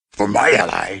For my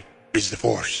ally is the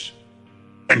Force.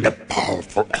 And a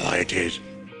powerful ally it is.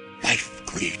 Life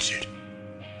creates it.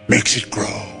 Makes it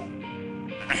grow.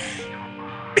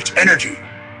 Its energy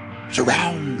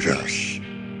surrounds us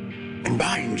and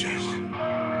binds us.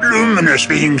 Luminous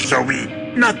beings so we,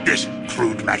 not this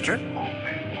crude matter.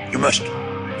 You must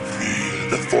feel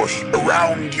the Force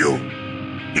around you.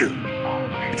 Here,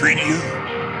 between you,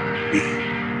 me,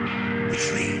 the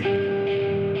tree,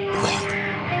 the rock,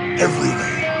 everywhere.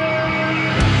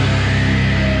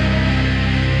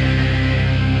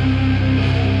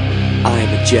 I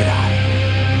am a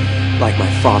Jedi, like my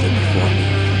father before me.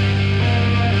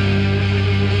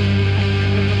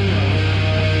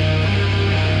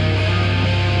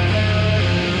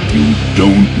 You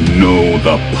don't know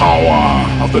the power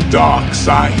of the dark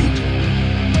side.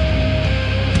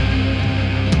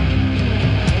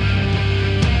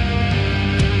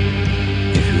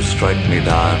 If you strike me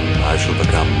down, I shall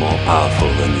become more powerful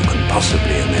than you can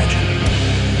possibly imagine.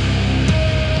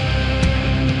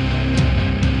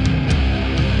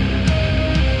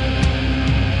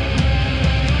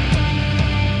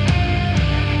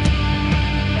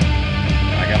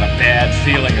 I got a bad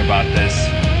feeling about this.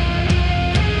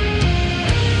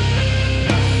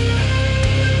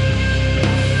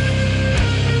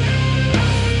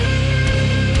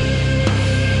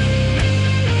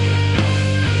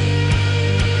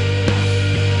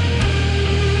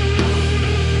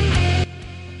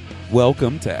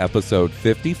 Welcome to episode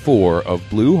 54 of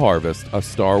Blue Harvest, a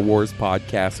Star Wars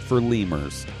podcast for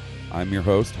lemurs. I'm your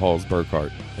host, Halls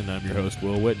Burkhart. And I'm your host,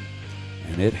 Will Witten.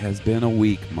 And it has been a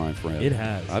week, my friend. It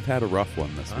has. I've had a rough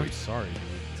one this I'm week. sorry, dude.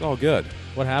 It's all good.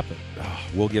 What happened?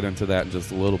 We'll get into that in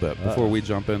just a little bit. Before we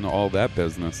jump into all that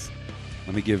business,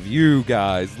 let me give you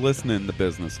guys listening the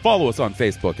business. Follow us on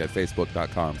Facebook at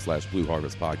facebook.com/Blue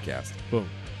Harvest Podcast. Boom.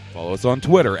 Follow us on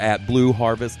Twitter at Blue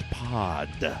Harvest Pod.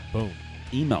 Boom.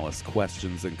 Email us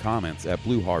questions and comments at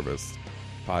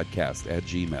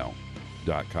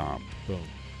blueharvestpodcast@gmail.com. Boom.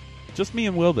 Just me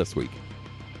and Will this week.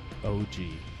 OG.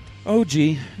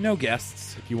 OG, no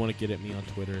guests. If you want to get at me on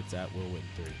Twitter, it's at Will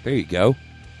Witten3. There you go.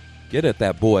 Get at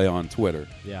that boy on Twitter.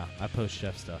 Yeah, I post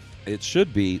chef stuff. It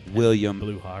should be William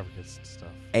Blue Harvest stuff.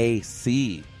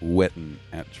 A.C. Witten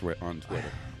on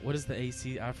Twitter. What is the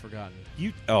AC? I've forgotten.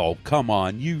 Oh, come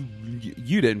on. You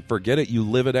didn't forget it. You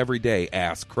live it every day,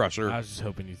 ass crusher. I was just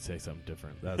hoping you'd say something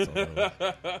different. That's all.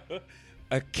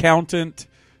 Accountant.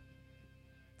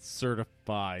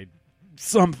 Certified.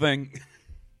 Something.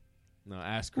 No,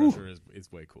 ass crusher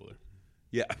is way cooler.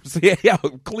 Yeah. Yeah,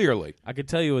 clearly. I could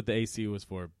tell you what the AC was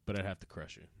for, but I'd have to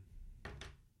crush you.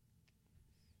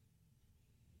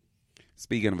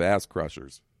 Speaking of ass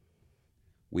crushers,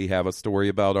 we have a story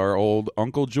about our old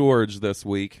Uncle George this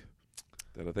week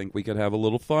that I think we could have a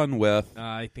little fun with.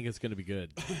 I think it's going to be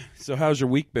good. So how's your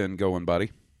week been going,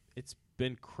 buddy? It's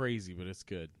been crazy, but it's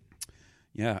good.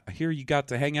 Yeah, I hear you got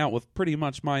to hang out with pretty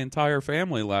much my entire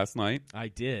family last night. I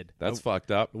did. That's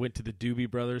fucked up. I went to the Doobie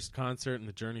Brothers concert and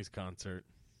the Journeys concert.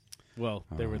 Well,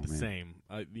 they were the same.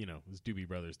 It was Doobie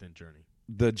Brothers, then Journey.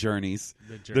 The Journeys.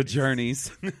 The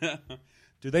Journeys.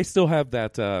 Do they still have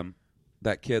that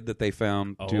that kid that they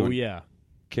found doing yeah.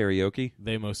 karaoke?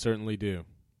 They most certainly do.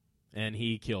 And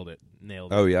he killed it.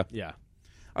 Nailed it. Oh, yeah? Yeah.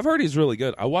 I've heard he's really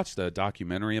good. I watched a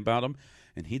documentary about him,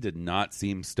 and he did not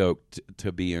seem stoked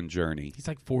to be in Journey. He's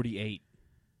like 48.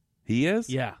 He is?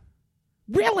 Yeah.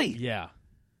 Really? Yeah.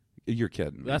 You're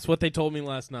kidding. That's what they told me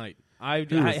last night. I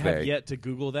Who was have they? yet to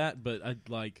Google that, but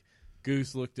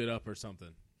Goose looked it up or something.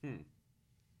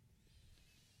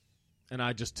 And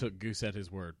I just took Goose at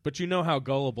his word. But you know how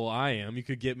gullible I am. You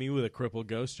could get me with a crippled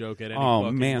ghost joke at any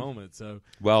fucking moment. So,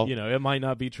 well, it might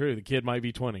not be true. The kid might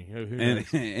be 20. Who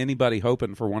knows? Anybody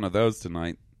hoping for one of those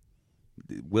tonight,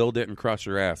 Will didn't crush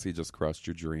your ass. He just crushed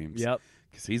your dreams. Yep.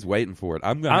 Because he's waiting for it.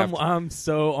 I'm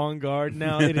so on guard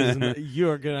now. It is.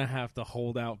 You're going to have to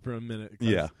hold out for a minute.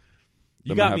 Yeah.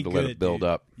 You got me to good, let it build dude.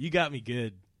 up. You got me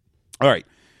good. All right.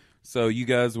 So you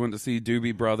guys went to see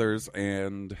Doobie Brothers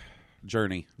and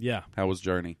Journey. Yeah. How was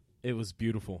Journey? It was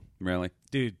beautiful. Really?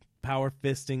 Dude, power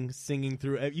fisting, singing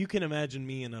through. You can imagine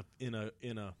me in a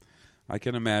I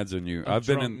can imagine you. I've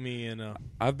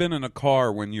been in a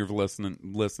car when you're listening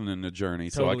to Journey,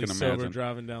 totally so I can sober imagine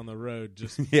driving down the road.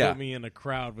 Just Yeah. put me in a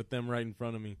crowd with them right in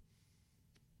front of me.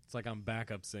 It's like I'm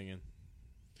backup singing.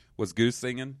 Was Goose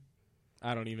singing?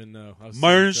 I don't even know. I was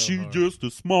Man, so she hard. just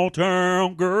a small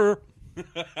town girl.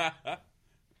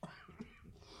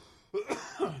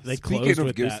 They Speaking closed of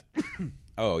with Goose- that.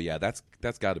 Oh yeah, that's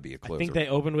got to be a I closer. think they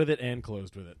opened with it and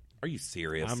closed with it. Are you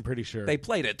serious? I'm pretty sure They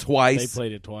played it twice. They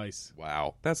played it twice.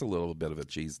 Wow, that's a little bit of a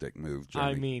cheese stick move, Journey.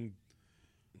 I mean,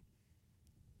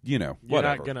 you know, You're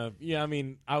whatever. not gonna. Yeah, I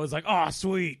mean, I was like, oh,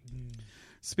 sweet.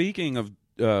 Speaking of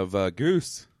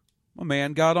Goose, my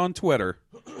man got on Twitter.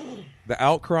 The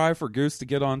outcry for Goose to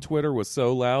get on Twitter was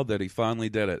so loud that he finally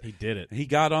did it. He did it. He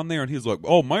got on there and he's like,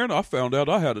 "Oh man, I found out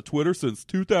I had a Twitter since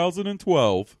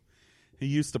 2012." He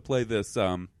used to play this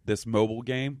this mobile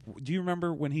game. Do you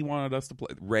remember when he wanted us to play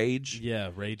Rage?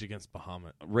 Yeah, Rage Against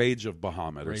Bahamut. Rage of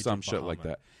Bahamut or Rage some of shit like Bahamut.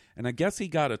 that. And I guess he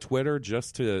got a Twitter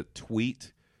just to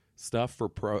tweet stuff for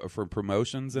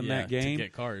promotions in that game. To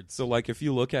get cards. So like if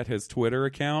you look at his Twitter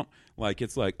account, like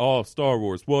it's like, "Oh, Star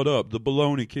Wars, what up? The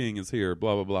Baloney King is here,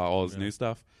 blah blah blah," all his new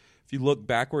stuff. If you look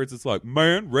backwards, it's like,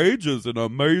 "Man, Rage is an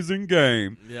amazing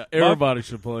game." Yeah, everybody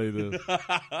should play this.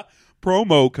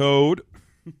 Promo code.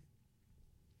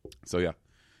 So yeah,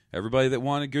 everybody that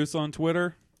wanted Goose on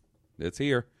Twitter, it's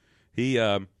here. He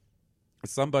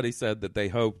somebody said that they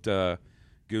hoped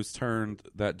Goose turned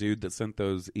that dude that sent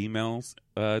those emails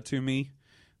to me.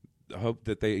 I hope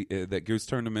that that Goose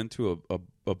turned him into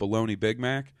a bologna Big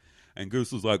Mac, and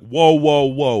Goose was like, "Whoa, whoa,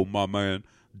 whoa, my man,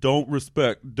 don't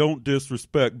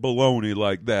disrespect bologna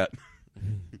like that.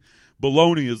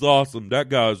 Bologna is awesome. That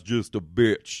guy's just a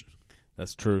bitch."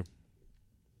 That's true.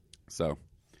 So,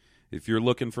 if you're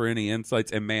looking for any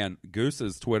insights, and man,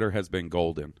 Goose's Twitter has been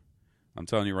golden. I'm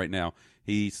telling you right now.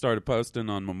 He started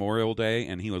posting on Memorial Day,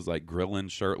 and he was like grilling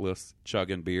shirtless,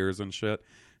 chugging beers and shit.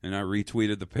 And I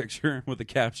retweeted the picture with the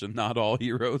caption, "Not all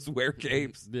heroes wear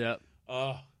capes." Yeah.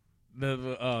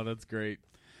 That's great.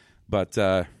 But,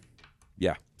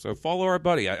 yeah. So follow our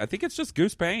buddy. I think it's just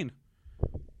Goose Payne.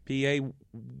 Payne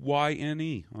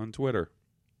on Twitter.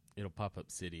 It'll pop up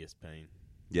Sidious Payne.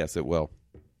 Yes, it will.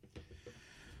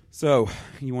 So,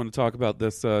 you want to talk about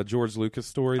this George Lucas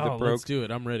story that broke? Let's do it.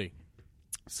 I'm ready.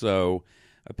 So,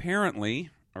 apparently,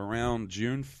 around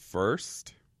June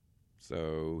 1st,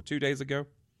 so 2 days ago,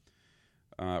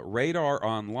 Radar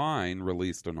Online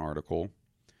released an article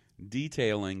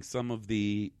detailing some of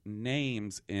the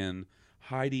names in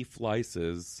Heidi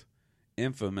Fleiss's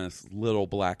infamous Little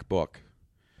Black Book.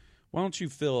 Why don't you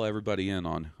fill everybody in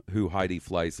on who Heidi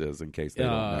Fleiss is in case they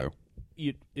don't know?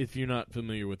 If you're not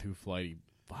familiar with who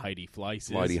Heidi Fleiss is,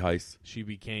 Heidi Heiss. she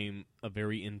became a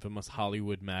very infamous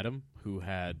Hollywood madam who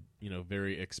had,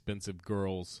 very expensive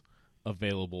girls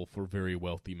available for very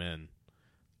wealthy men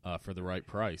for the right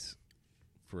price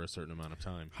for a certain amount of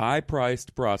time.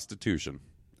 High-priced prostitution.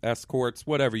 Escorts,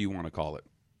 whatever you want to call it.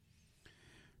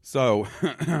 So,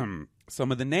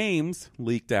 some of the names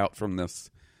leaked out from this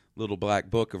Little Black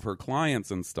Book of her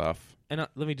clients and stuff. And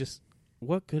let me just,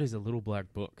 what good is a Little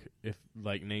Black Book if,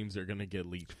 names are going to get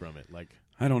leaked from it?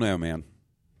 I don't know, man.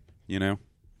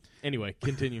 Anyway,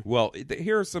 continue. Well,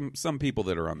 here are some people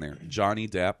that are on there. Johnny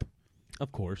Depp.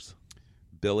 Of course.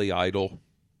 Billy Idol.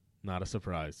 Not a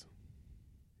surprise.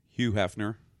 Hugh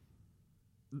Hefner.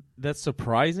 That's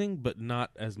surprising, but not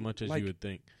as much as you would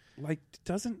think.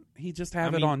 Doesn't he just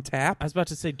have it on tap? I was about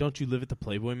to say, don't you live at the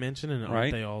Playboy Mansion, and aren't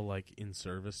Right. they all, in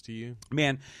service to you?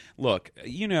 Man, look,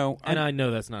 And I know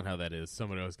that's not how that is.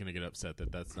 Somebody was going to get upset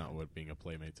that that's not what being a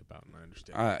Playmate's about, and I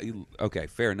understand. Okay,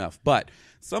 fair enough. But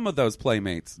some of those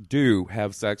Playmates do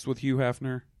have sex with Hugh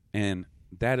Hefner, and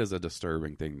that is a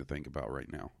disturbing thing to think about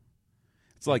right now.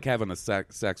 It's like having a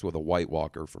sex with a White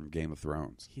Walker from Game of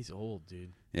Thrones. He's old,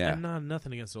 dude. Yeah. I'm not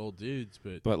nothing against old dudes,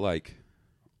 but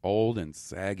old and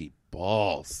saggy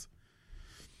balls.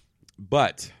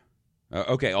 But,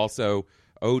 okay, also,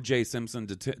 O.J. Simpson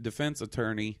defense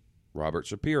attorney Robert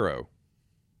Shapiro.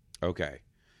 Okay.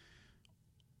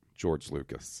 George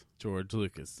Lucas.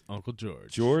 Uncle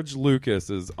George. George Lucas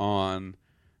is on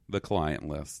the client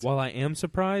list. While I am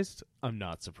surprised, I'm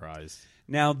not surprised.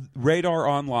 Now, Radar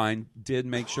Online did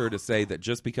make sure to say that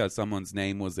just because someone's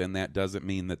name was in that doesn't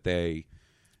mean that they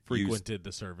Frequented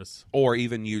the service. Or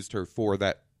even used her for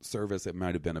that service. It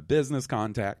might have been a business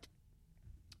contact.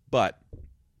 But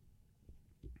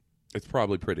it's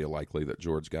probably pretty likely that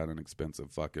George got an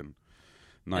expensive fucking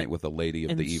night with a lady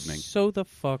of the evening. So the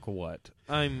fuck what?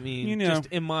 I mean, just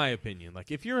in my opinion,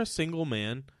 if you're a single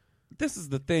man, this is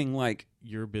the thing,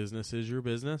 your business is your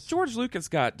business. George Lucas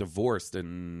got divorced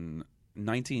in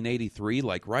 1983,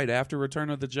 right after Return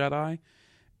of the Jedi.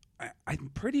 I'm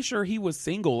pretty sure he was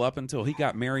single up until he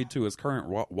got married to his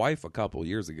current wife a couple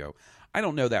years ago. I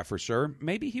don't know that for sure.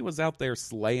 Maybe he was out there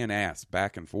slaying ass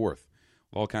back and forth.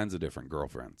 All kinds of different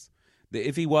girlfriends.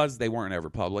 If he was, they weren't ever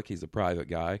public. He's a private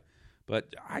guy.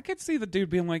 But I could see the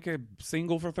dude being a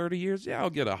single for 30 years. Yeah,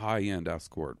 I'll get a high-end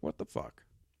escort. What the fuck?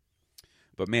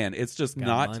 But man, it's just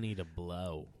Got money to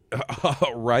blow.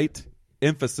 Right?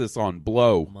 Emphasis on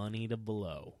blow. Money to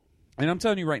blow. And I'm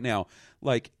telling you right now,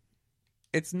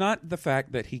 it's not the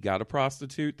fact that he got a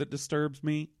prostitute that disturbs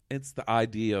me. it's the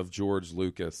idea of George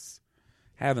Lucas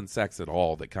having sex at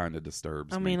all that kind of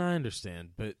disturbs me. I mean, I understand,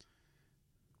 but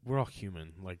we're all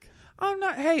human. Like, I'm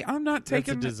not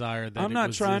taking that's a desire that I'm not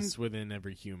exists within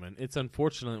every human. It's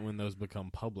unfortunate when those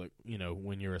become public,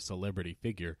 when you're a celebrity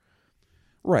figure.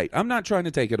 Right. I'm not trying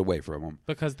to take it away from him.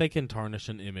 Because they can tarnish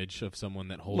an image of someone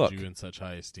that holds you in such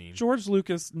high esteem. George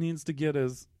Lucas needs to get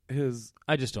his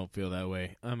I just don't feel that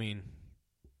way. I mean,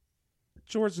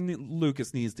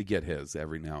 Lucas needs to get his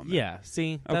every now and then. Yeah,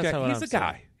 see? That's okay, how he's I'm a saying.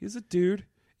 guy. He's a dude.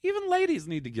 Even ladies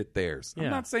need to get theirs. Yeah.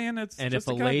 I'm not saying it's And just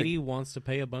if a guy lady thing. wants to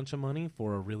pay a bunch of money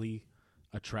for a really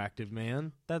attractive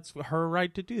man, that's her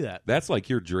right to do that. That's like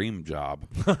your dream job.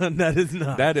 That is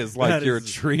not. That is like your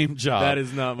dream job. That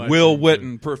is not my Will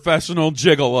dream Witten, professional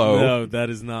gigolo. No, that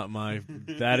is not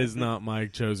my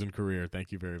chosen career.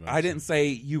 Thank you very much. I didn't say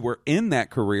you were in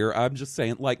that career. I'm just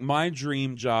saying, like, my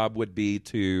dream job would be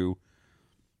to.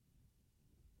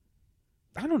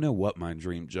 I don't know what my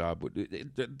dream job would.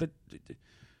 The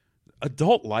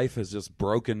adult life has just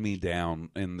broken me down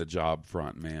in the job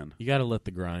front, man. You got to let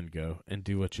the grind go and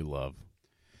do what you love.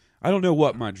 I don't know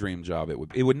what my dream job it would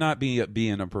be. It would not be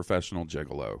being a professional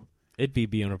gigolo. It'd be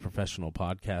being a professional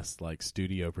podcast, like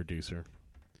studio producer.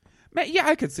 Man, yeah,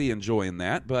 I could see enjoying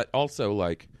that, but also,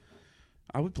 like,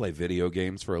 I would play video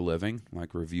games for a living,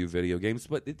 like review video games.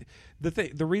 But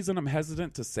the reason I'm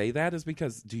hesitant to say that is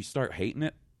because do you start hating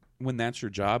it when that's your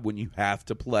job, when you have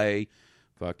to play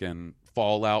fucking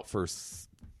Fallout for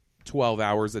 12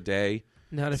 hours a day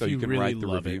Not if so you can really write the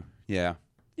love review? it. Yeah.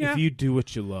 If you do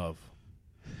what you love.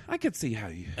 I could see how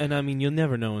you... And, I mean, you'll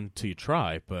never know until you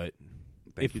try, but...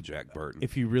 Thank you, Jack Burton.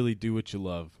 If you really do what you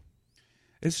love.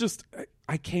 It's just,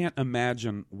 I can't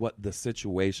imagine what the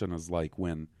situation is like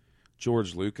when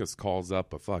George Lucas calls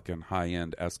up a fucking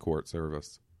high-end escort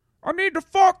service. I need to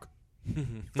fuck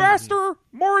faster,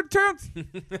 more intense.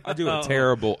 I do a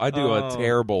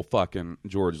terrible fucking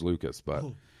George Lucas, but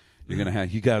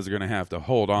you guys are gonna have to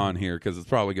hold on here because it's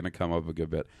probably gonna come up a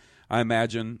good bit. I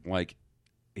imagine like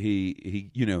he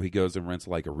goes and rents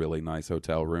like a really nice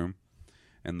hotel room,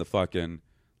 and the fucking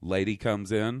lady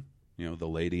comes in. The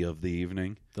lady of the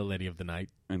evening. The lady of the night.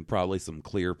 And probably some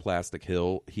clear plastic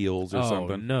heels or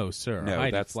something. No, sir. No,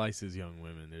 Heidi that's Fleiss young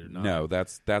women. They're not. No,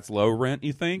 that's low rent,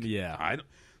 you think? Yeah.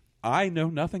 I know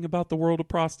nothing about the world of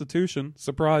prostitution.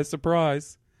 Surprise,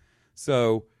 surprise.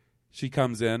 So she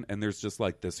comes in and there's just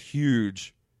like this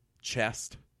huge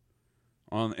chest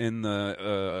in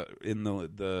the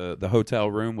hotel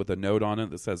room with a note on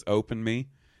it that says "Open me."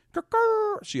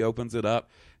 She opens it up,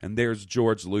 and there's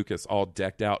George Lucas all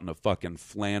decked out in a fucking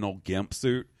flannel gimp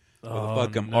suit with a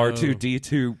fucking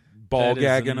R2-D2 ball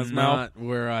gag in his mouth. Not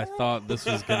where I thought this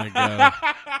was going to go.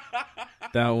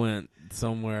 That went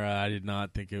somewhere I did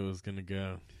not think it was going to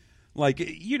go. Like,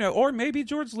 or maybe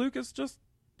George Lucas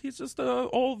he's just a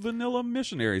old vanilla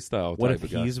missionary style What type if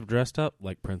of guy. he's dressed up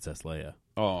like Princess Leia?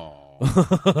 Oh.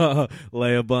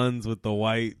 Leia buns with the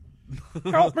white...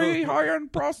 Help me,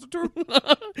 high-end prostitute.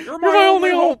 You're my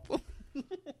only hope.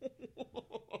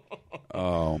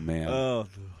 Oh, man. Oh.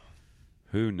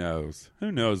 Who knows?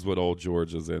 Who knows what old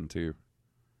George is into?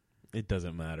 It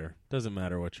doesn't matter. Doesn't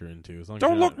matter what you're into. As long as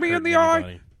Don't you're look not me in hurting the eye.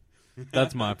 anybody.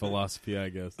 That's my philosophy, I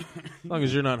guess. As long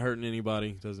as you're not hurting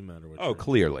anybody, doesn't matter what. Oh,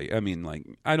 clearly. I mean, like,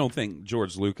 I don't think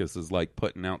George Lucas is like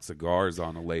putting out cigars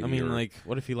on a lady. I mean, like,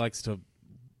 what if he likes to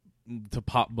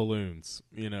pop balloons?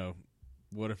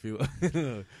 What if he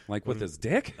like with his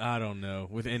dick? I don't know.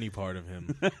 With any part of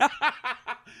him.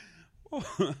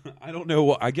 I don't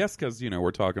know. I guess because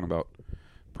we're talking about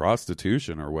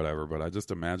prostitution or whatever, but I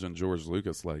just imagine George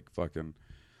Lucas like fucking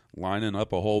lining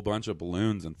up a whole bunch of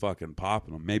balloons and fucking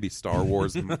popping them. Maybe Star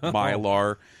Wars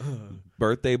Mylar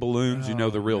birthday balloons.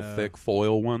 The real thick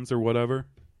foil ones or whatever.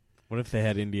 What if they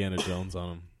had Indiana Jones on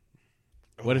them?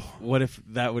 What if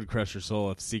that would crush your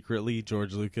soul if secretly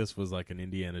George Lucas was like an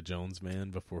Indiana Jones man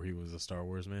before he was a Star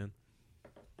Wars man?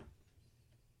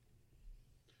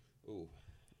 Ooh.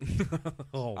 I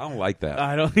don't like that.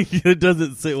 I don't. It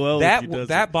doesn't sit well.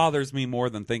 That bothers me more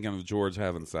than thinking of George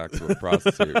having sex with a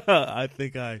prostitute. I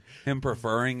think him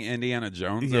preferring Indiana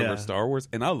Jones over Star Wars,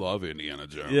 and I love Indiana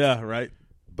Jones. Yeah, right.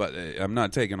 But I'm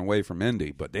not taking away from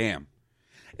Indy. But damn,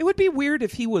 it would be weird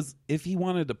if he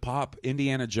wanted to pop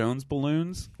Indiana Jones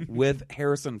balloons with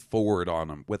Harrison Ford on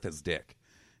them with his dick.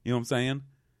 You know what I'm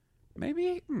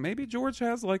saying? Maybe George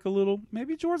has like a little.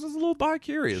 Maybe George is a little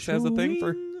bi-curious. Has a thing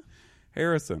for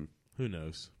Harrison. Who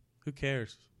knows? Who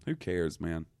cares? Who cares,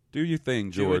 man? Do your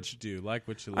thing, Do what George. you do. Like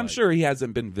what you like. I'm sure he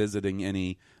hasn't been visiting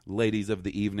any ladies of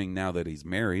the evening now that he's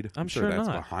married. I'm sure that's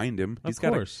not. behind him. Of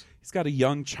course. He's got a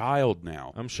young child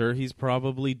now. I'm sure he's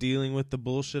probably dealing with the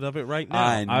bullshit of it right now.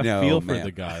 I know, feel man. for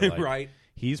the guy. Like, Right.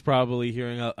 He's probably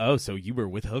hearing, oh, so you were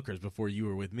with hookers before you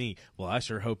were with me. Well, I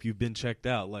sure hope you've been checked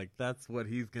out. Like, that's what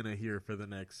he's going to hear for the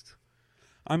next.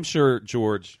 I'm sure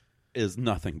George is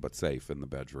nothing but safe in the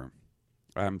bedroom.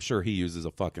 I'm sure he uses a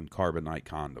fucking carbonite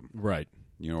condom. Right.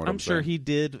 You know what I'm I'm sure saying? he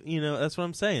did. That's what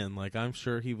I'm saying. Like, I'm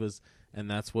sure he was, and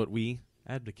that's what we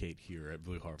advocate here at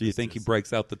Blue Harvest. Do you think he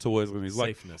breaks out the toys when he's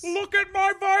Safeness. like, look at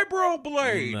my vibro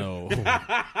blade? No.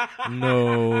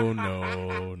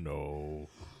 No.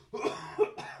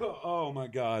 Oh, my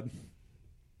God.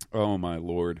 Oh, my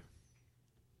Lord.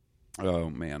 Oh,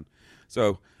 man.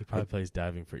 So He probably plays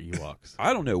diving for Ewoks.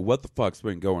 I don't know what the fuck's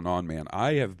been going on, man.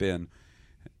 I have been,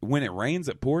 when it rains,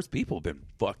 it pours. People have been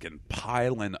fucking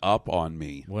piling up on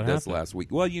me What this happened? last week.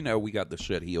 Well, we got the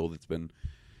shit heel that's been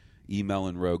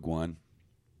emailing Rogue One.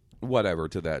 Whatever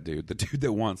to that dude. The dude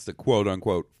that wants to, quote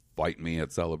unquote, fight me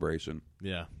at Celebration.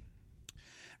 Yeah.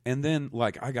 And then,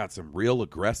 I got some real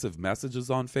aggressive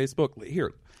messages on Facebook.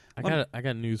 Here, I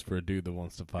got news for a dude that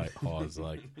wants to fight Hawes.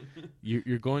 Like,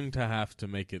 you're going to have to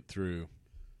make it through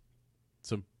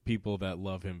some people that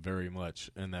love him very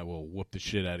much and that will whoop the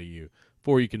shit out of you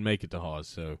before you can make it to Hawes.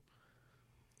 So,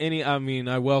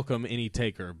 I welcome any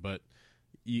taker, but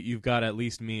you've got at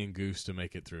least me and Goose to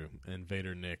make it through, and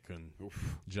Vader, Nick, and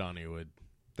Johnny would.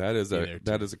 that is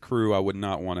a crew I would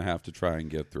not want to have to try and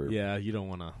get through. Yeah, you don't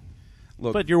want to.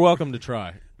 Look, But you're welcome to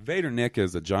try. Vader Nick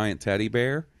is a giant teddy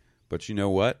bear, but you know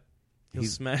what? He'll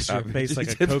smash your face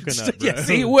like a coconut, bro. Yes,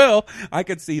 he will. I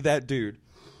could see that dude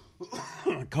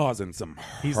causing some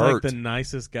hurt. He's like the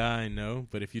nicest guy I know,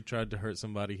 but if you tried to hurt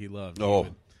somebody he loved, he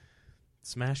would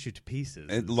smash you to pieces.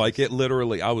 It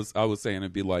literally, I was saying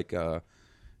it'd be like,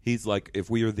 he's like,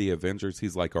 if we were the Avengers,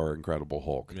 he's like our Incredible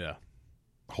Hulk. Yeah.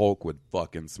 Hulk would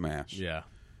fucking smash. Yeah.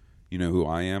 You know who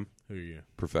I am? Who are you?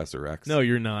 Professor X. No,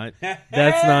 you're not.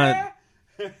 That's not.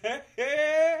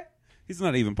 He's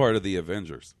not even part of the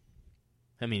Avengers.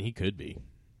 I mean, he could be.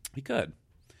 He could.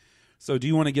 So do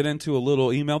you want to get into a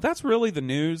little email? That's really the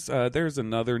news. There's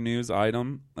another news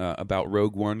item about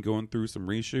Rogue One going through some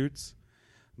reshoots.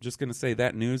 I'm just going to say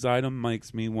that news item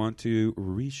makes me want to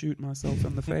reshoot myself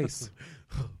in the face.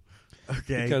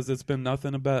 Okay. Because it's been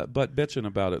nothing but bitching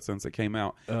about it since it came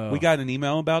out. We got an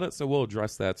email about it, so we'll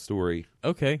address that story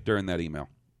Okay. during that email.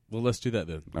 Well, let's do that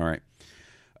then. All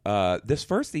right. This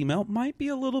first email might be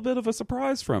a little bit of a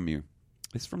surprise from you.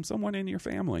 It's from someone in your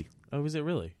family. Oh, is it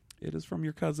really? It is from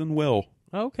your cousin Will.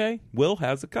 Okay. Will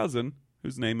has a cousin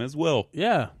whose name is Will.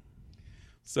 Yeah.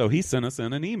 So he sent us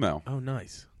in an email. Oh,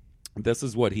 nice. This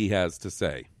is what he has to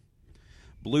say.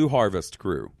 Blue Harvest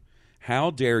crew, how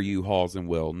dare you, Halls and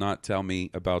Will, not tell me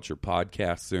about your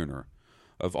podcast sooner?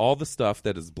 Of all the stuff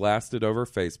that is blasted over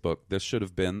Facebook, this should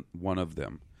have been one of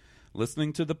them.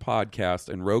 Listening to the podcast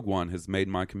and Rogue One has made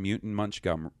my commute in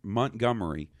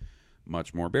Montgomery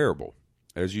much more bearable.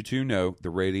 As you two know, the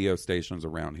radio stations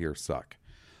around here suck.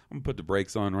 I'm going to put the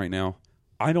brakes on right now.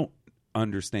 I don't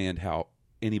understand how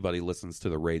anybody listens to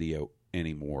the radio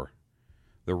anymore.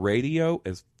 The radio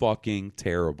is fucking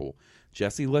terrible.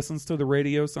 Jesse listens to the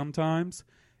radio sometimes,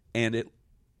 and it,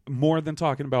 more than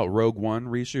talking about Rogue One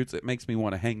reshoots, it makes me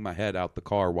want to hang my head out the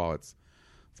car while it's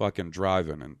fucking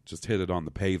driving and just hit it on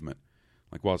the pavement,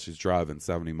 like while she's driving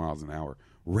 70 miles an hour.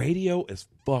 Radio is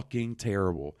fucking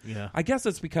terrible. Yeah. I guess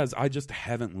it's because I just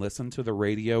haven't listened to the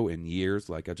radio in years.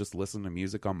 Like, I just listen to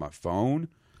music on my phone.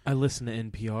 I listen to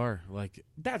NPR. Like,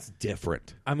 That's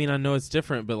different. I mean, I know it's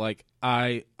different, but like,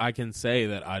 I can say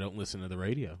that I don't listen to the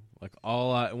radio. Like,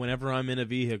 whenever I'm in a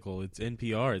vehicle, it's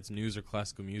NPR. It's news or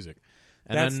classical music,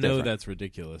 and That's I know different. that's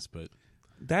ridiculous, but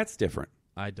That's different.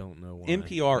 I don't know why.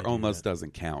 NPR I do almost that.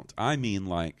 doesn't count. I mean,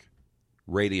 like,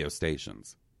 radio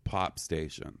stations, pop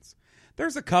stations.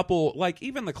 There's a couple, like,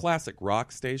 even the classic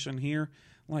rock station here,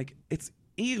 like, it's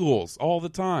Eagles all the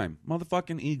time.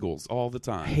 Motherfucking Eagles all the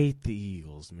I time. hate the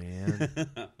Eagles, man.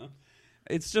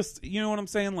 It's just, you know what I'm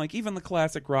saying? Like, even the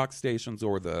classic rock stations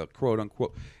or the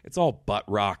quote-unquote, it's all butt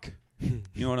rock. You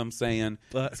know what I'm saying?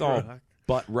 Butt it's all rock.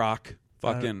 butt rock.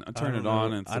 Fucking turn it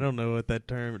on. And I don't know what that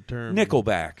term.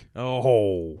 Nickelback.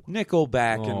 Oh,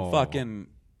 Nickelback Oh. and fucking,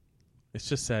 it's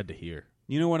just sad to hear.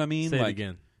 you know what I mean? Say it like,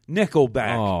 again.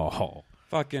 Nickelback. Oh,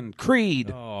 Fucking Creed.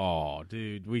 oh,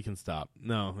 dude, we can stop.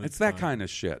 No, It's that fine. kind of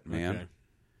shit, man. Okay.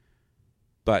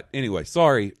 But anyway,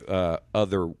 sorry,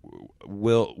 other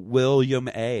William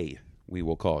A. We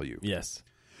will call you. Yes.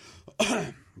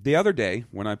 The other day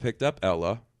when I picked up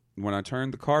Ella, when I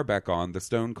turned the car back on, the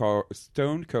Stone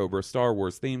Cobra Star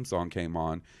Wars theme song came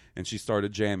on, and she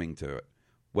started jamming to it.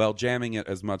 Well, jamming it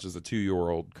as much as a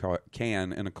 2-year-old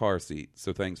can in a car seat,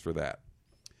 so thanks for that.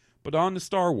 But on to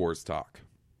Star Wars talk.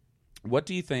 What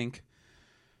do you think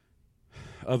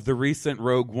of the recent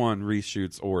Rogue One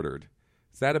reshoots ordered?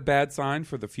 Is that a bad sign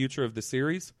for the future of the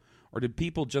series? Or did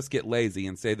people just get lazy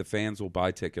and say the fans will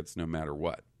buy tickets no matter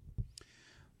what?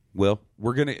 Well,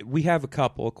 we have a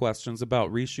couple of questions about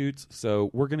reshoots, so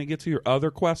we're going to get to your other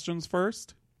questions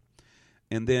first,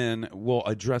 and then we'll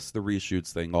address the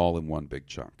reshoots thing all in one big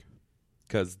chunk,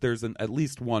 because there's at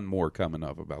least one more coming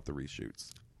up about the reshoots.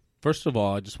 First of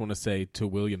all, I just want to say to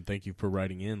William, thank you for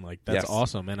writing in. Like, that's Yes.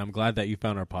 awesome, and I'm glad that you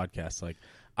found our podcast. Like,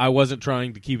 I wasn't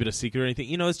trying to keep it a secret or anything.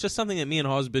 You know, it's just something that me and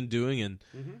Hawes have been doing, and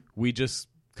we just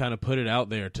kind of put it out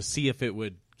there to see if it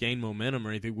would gain momentum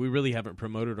or anything. We really haven't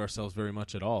promoted ourselves very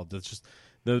much at all. That's just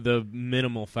the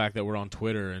minimal fact that we're on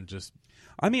Twitter and just.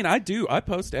 I mean, I do. I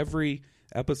post every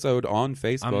episode on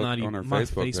Facebook, on our my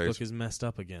Facebook Facebook page. is messed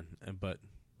up again, but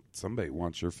Somebody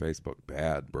wants your Facebook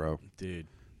bad, bro. dude,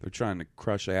 They're trying to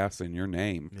crush ass in your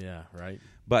name. yeah, right.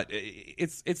 But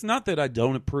it's not that I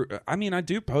don't approve. I mean, I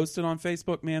do post it on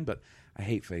Facebook, man, but I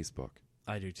hate Facebook.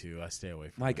 I do too. I stay away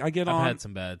from Like, it. I get I've on. had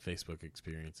some bad Facebook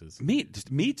experiences. Me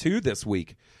too this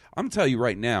week. I'm going to tell you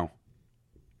right now.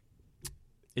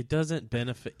 It doesn't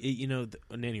benefit,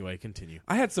 anyway, continue.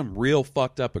 I had some real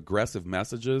fucked up aggressive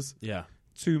messages Yeah.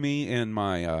 to me in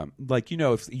my,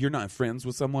 if you're not friends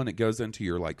with someone, it goes into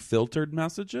your, filtered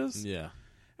messages. Yeah.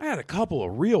 I had a couple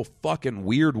of real fucking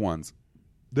weird ones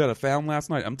that I found last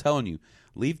night. I'm telling you,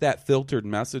 leave that filtered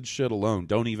message shit alone.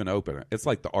 Don't even open it. It's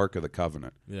like the Ark of the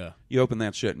Covenant. Yeah. You open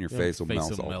that shit and your face will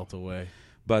melt melt away.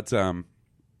 But,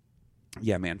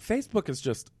 yeah, man, Facebook is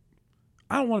just,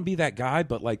 I don't want to be that guy,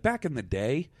 but, back in the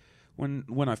day when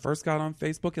I first got on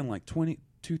Facebook in,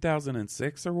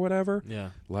 2006 or whatever,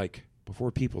 Yeah.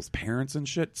 before people's parents and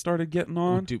shit started getting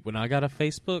on. Dude, when I got a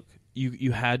Facebook,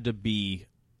 you had to be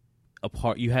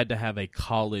you had to have a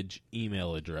college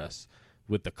email address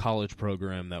with the college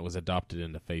program that was adopted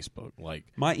into Facebook.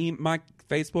 My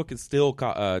Facebook is still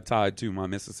tied to my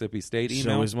Mississippi State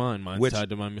email. So is mine. Mine's which tied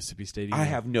to my Mississippi State email. I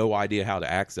have no idea how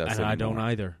to access it. and I don't anymore.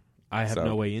 either. I have So-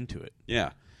 no way into it.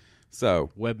 Yeah. So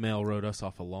Webmail wrote us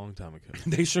off a long time ago.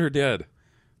 they sure did.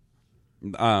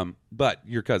 But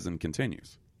your cousin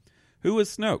continues. Who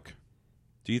is Snoke?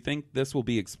 Do you think this will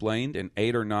be explained in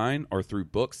 8 or 9 or through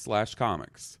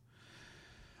books/comics?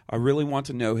 I really want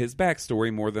to know his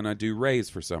backstory more than I do Rey's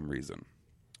for some reason.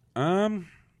 I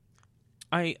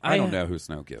don't know who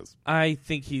Snoke is. I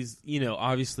think he's,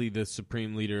 obviously the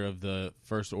supreme leader of the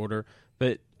First Order,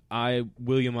 but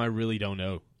William, I really don't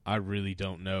know. I really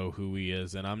don't know who he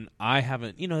is, and I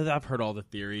haven't, I've heard all the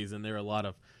theories, and there are a lot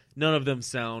of, none of them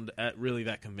sound really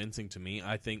that convincing to me.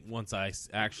 I think once I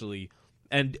actually,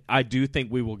 and I do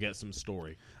think we will get some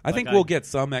story. I think we'll get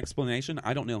some explanation.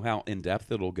 I don't know how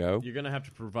in-depth it'll go. You're going to have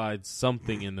to provide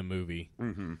something in the movie,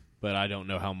 but I don't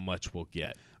know how much we'll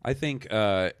get. I think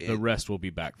The rest will be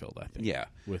backfilled, I think. yeah.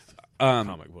 With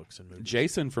comic books and movies.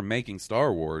 Jason from Making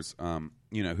Star Wars,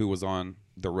 who was on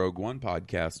the Rogue One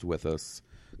podcast with us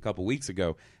a couple weeks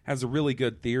ago, has a really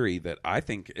good theory that I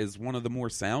think is one of the more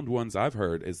sound ones I've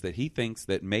heard, is that he thinks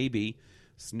that maybe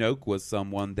Snoke was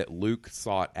someone that Luke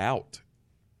sought out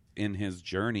in his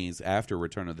journeys after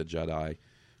Return of the Jedi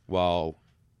while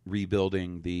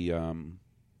rebuilding the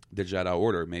Jedi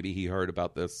Order. Maybe he heard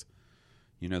about this,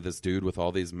 this dude with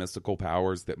all these mystical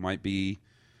powers that might be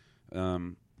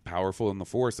powerful in the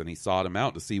Force, and he sought him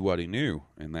out to see what he knew,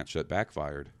 and that shit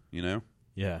backfired,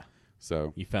 Yeah.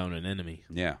 So, You found an enemy.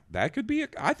 yeah, that could be,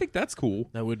 I think that's cool.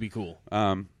 That would be cool.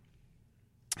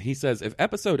 He says, if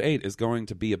Episode 8 is going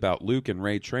to be about Luke and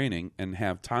Rey training and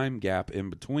have time gap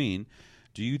in between,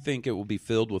 do you think it will be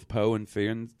filled with Poe and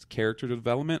Finn's character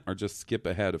development, or just skip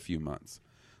ahead a few months?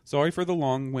 Sorry for the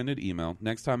long-winded email.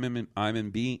 Next time I'm in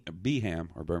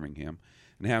Birmingham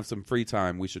and have some free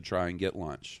time, we should try and get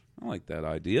lunch. I like that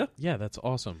idea. Yeah, that's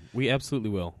awesome. We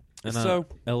absolutely will. And So-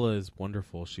 Ella is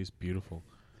wonderful. She's beautiful.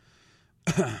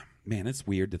 Man, it's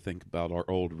weird to think about our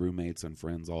old roommates and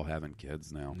friends all having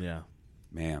kids now. Yeah.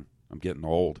 Man, I'm getting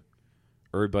old.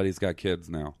 Everybody's got kids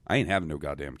now. I ain't having no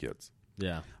goddamn kids.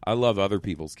 Yeah. I love other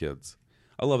people's kids.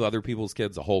 I love other people's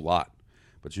kids a whole lot.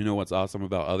 But you know what's awesome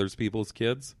about other people's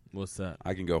kids? What's that?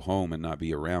 I can go home and not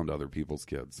be around other people's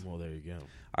kids. Well, there you go.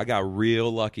 I got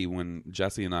real lucky when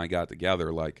Jesse and I got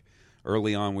together.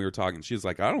 Early on, we were talking. She was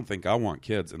like, I don't think I want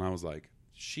kids. And I was like,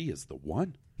 she is the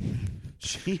one.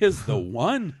 She is the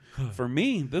one for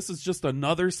me. This is just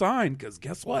another sign, because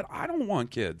guess what? I don't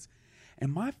want kids.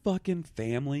 And my fucking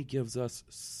family gives us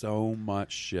so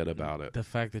much shit about it. The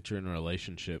fact that you're in a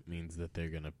relationship means that they're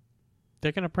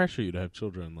gonna pressure you to have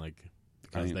children, like,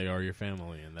 because they are your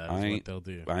family, and that is what they'll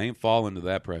do. I ain't falling to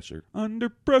that pressure. Under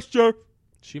pressure.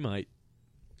 She might,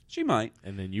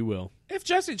 and then you will. If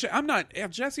Jessie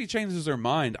changes her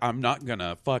mind, I'm not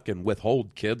gonna fucking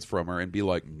withhold kids from her and be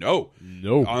like, no,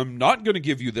 I'm not gonna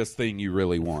give you this thing you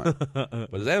really want.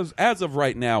 But as of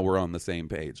right now, we're on the same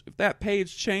page. If that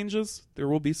page changes, there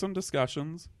will be some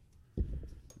discussions.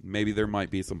 Maybe there might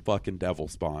be some fucking devil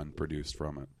spawn produced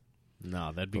from it.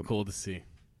 No, that'd be cool to see.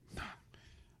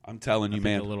 I'm telling you,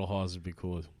 man, a little Hawes would be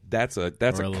cool. That's a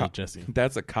little Jesse.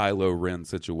 That's a Kylo Ren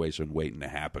situation waiting to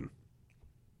happen.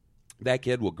 That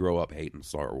kid will grow up hating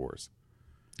Star Wars.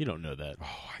 You don't know that.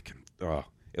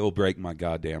 It will break my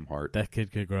goddamn heart. That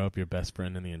kid could grow up your best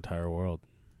friend in the entire world.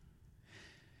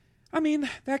 I mean,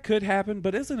 that could happen,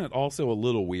 but isn't it also a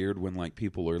little weird when like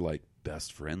people are like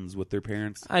best friends with their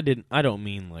parents? I don't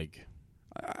mean like.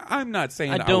 I'm not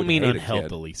saying. I don't mean hate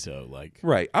unhealthily so. Like,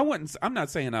 right. I'm not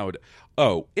saying I would.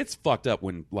 Oh, it's fucked up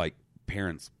when like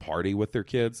parents party with their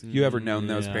kids. You ever known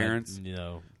those parents?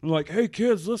 No. Like, hey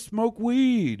kids, let's smoke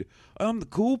weed. I'm the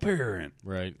cool parent.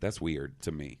 Right. That's weird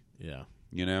to me. Yeah.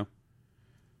 You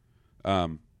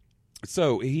know.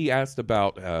 So he asked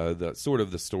about the sort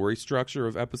of the story structure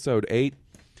of episode 8.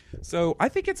 So I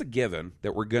think it's a given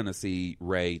that we're gonna see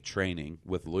Rey training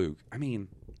with Luke. I mean,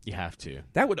 you have to.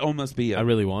 That would almost be. I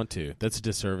really want to. That's a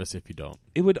disservice if you don't.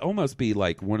 It would almost be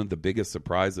like one of the biggest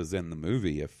surprises in the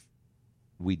movie if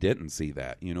we didn't see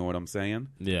that. You know what I'm saying?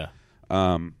 Yeah.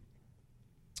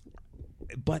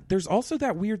 But there's also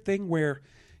that weird thing where,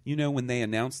 you know, when they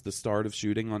announced the start of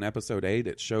shooting on episode 8,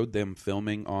 it showed them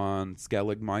filming on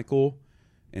Skellig Michael,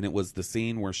 and it was the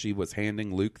scene where she was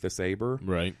handing Luke the saber.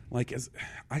 Right. Like,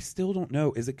 I still don't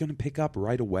know. Is it going to pick up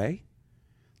right away?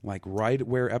 Like right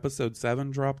where episode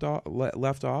 7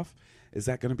 left off? Is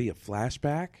that going to be a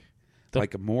flashback?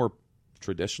 Like a more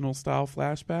traditional style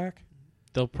flashback?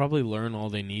 They'll probably learn all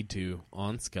they need to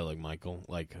on Skellig Michael,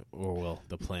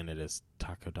 the planet is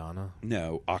Takodana?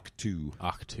 No, Ahch-To.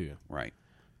 Ahch-To. Right.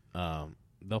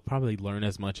 They'll probably learn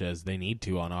as much as they need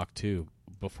to on Ahch-To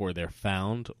before they're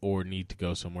found or need to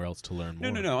go somewhere else to learn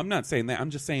more. No. I'm not saying that. I'm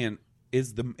just saying,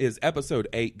 is episode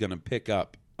 8 going to pick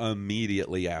up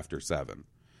immediately after 7?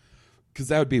 Because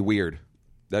that would be weird.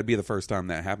 That'd be the first time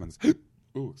that happens.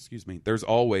 Oh, excuse me. There's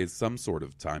always some sort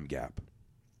of time gap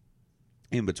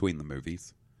in between the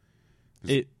movies.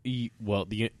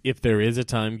 If there is a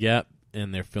time gap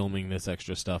and they're filming this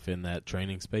extra stuff in that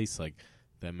training space, like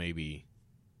that may be,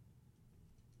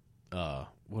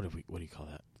 what do you call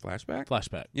that?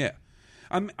 Flashback. Yeah,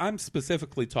 I'm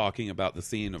specifically talking about the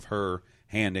scene of her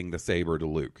handing the saber to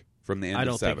Luke from the end. I of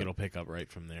don't 7. think it'll pick up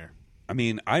right from there. I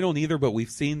mean, I don't either, but we've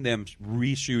seen them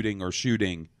reshooting or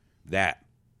shooting that.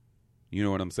 You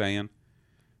know what I'm saying?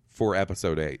 For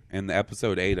episode 8. And the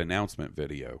episode 8 announcement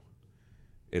video.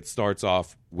 It starts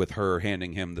off with her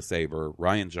handing him the saber.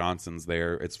 Rian Johnson's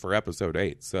there. It's for episode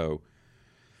 8. So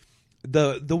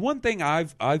the one thing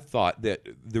I've thought that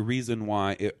the reason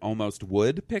why it almost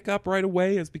would pick up right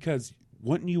away is because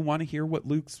wouldn't you want to hear what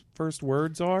Luke's first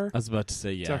words are? I was about to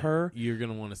say, yeah. To her? You're going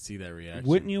to want to see that reaction.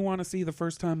 Wouldn't you want to see the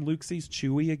first time Luke sees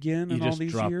Chewie again in all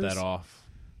these years? You just drop that off.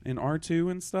 In R2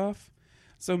 and stuff.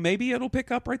 So maybe it'll pick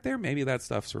up right there. Maybe that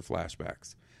stuff's for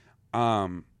flashbacks.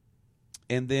 And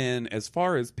then as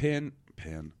far as Finn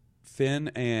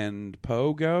and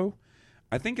Poe go,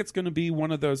 I think it's going to be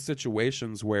one of those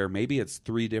situations where maybe it's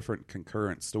 3 different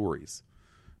concurrent stories.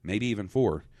 Maybe even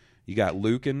 4. You got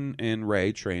Luke and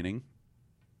Rey training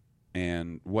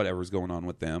and whatever's going on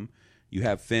with them. You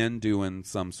have Finn doing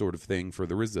some sort of thing for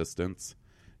the Resistance.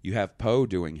 You have Poe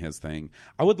doing his thing.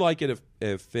 I would like it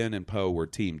if Finn and Poe were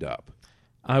teamed up.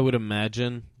 I would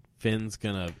imagine Finn's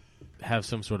going to have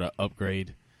some sort of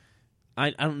upgrade.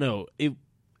 I don't know.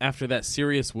 After that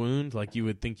serious wound, like you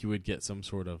would think you would get some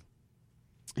sort of...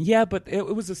 Yeah, but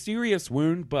it was a serious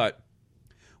wound, but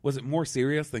was it more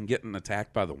serious than getting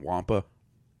attacked by the Wampa?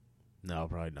 No,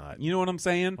 probably not. You know what I'm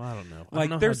saying? Well, I don't know. Like, I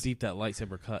don't know how deep that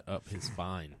lightsaber cut up his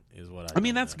spine is what I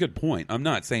mean, that's a good point. I'm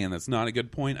not saying that's not a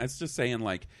good point. It's just saying,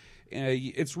 like,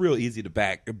 it's real easy to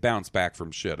bounce back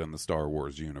from shit in the Star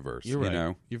Wars universe. You're right. You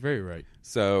know? You're very right.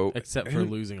 So, except for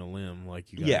losing a limb,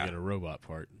 like you got to get a robot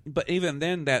part. But even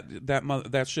then,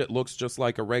 that shit looks just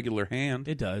like a regular hand.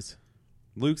 It does.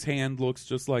 Luke's hand looks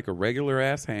just like a regular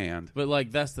ass hand. But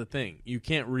like that's the thing, you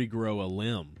can't regrow a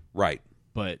limb, right?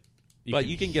 But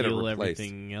you can get it replaced.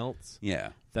 Everything else.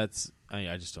 Yeah,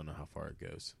 I just don't know how far it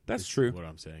goes. That's true. What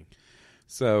I'm saying.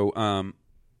 So,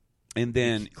 and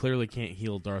then you clearly can't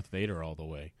heal Darth Vader all the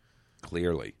way.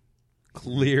 Clearly,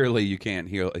 Clearly, you can't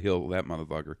heal that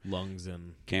motherfucker. Lungs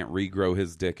and Can't regrow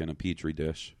his dick in a petri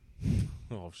dish.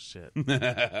 oh shit,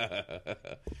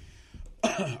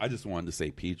 I just wanted to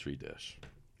say petri dish.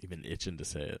 you've been itching to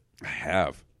say it I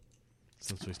have.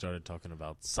 since we started talking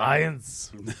about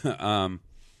science.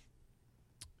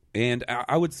 And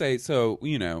I would say, so,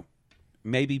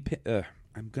 maybe,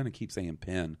 I'm going to keep saying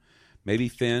Penn. Maybe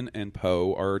Finn and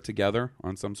Poe are together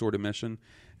on some sort of mission.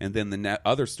 And then the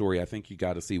other story, I think you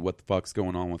got to see what the fuck's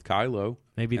going on with Kylo.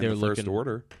 Maybe and they're the First looking-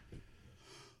 Order.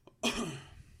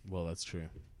 Well, that's true.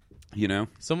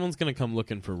 Someone's going to come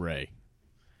looking for Rey.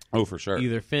 Oh, for sure.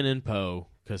 Either Finn and Poe,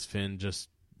 because Finn just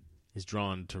is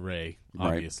drawn to Rey,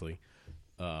 Right. obviously.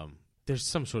 There's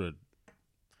some sort of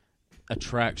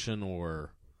attraction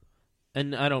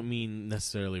and I don't mean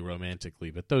necessarily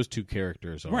romantically, but those two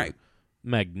characters are Right.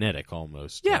 magnetic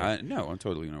almost. Yeah, no, I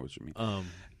totally know what you mean.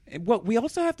 Well, we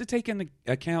also have to take into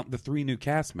account the 3 new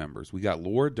cast members. We got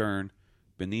Laura Dern,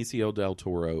 Benicio del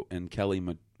Toro, and Kelly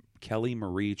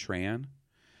Marie Tran.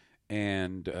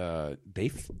 And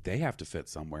they have to fit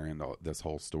somewhere in this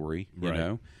whole story, you Right.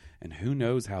 know? And who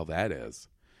knows how that is.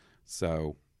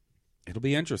 So it'll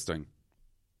be interesting.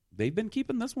 They've been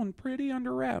keeping this one pretty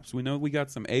under wraps. We know we got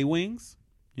some A-Wings,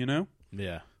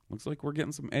 Yeah. Looks like we're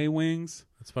getting some A-Wings.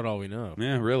 That's about all we know.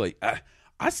 Yeah, really.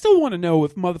 I still want to know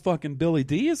if motherfucking Billy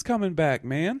D is coming back,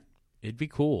 man. It'd be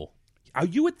cool.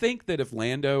 You would think that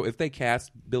if they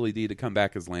cast Billy D to come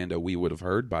back as Lando, we would have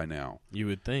heard by now. You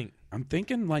would think. I'm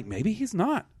thinking, maybe he's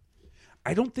not.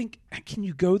 I don't think... Can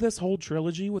you go this whole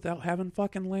trilogy without having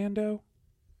fucking Lando?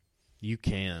 You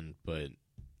can, but...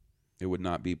 It would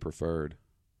not be preferred.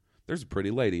 There's a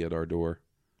pretty lady at our door.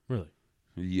 Really?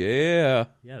 Yeah.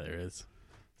 Yeah, there is.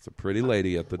 It's a pretty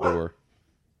lady at the door.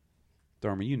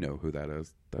 Dharma, you know who that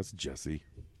is. That's Jesse.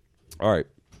 All right.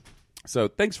 So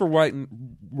thanks for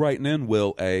writing in,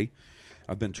 Will A.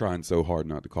 I've been trying so hard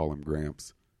not to call him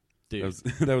Gramps. Dude.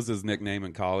 That was his nickname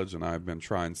in college, and I've been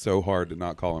trying so hard to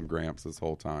not call him Gramps this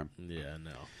whole time. Yeah,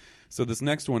 no. So this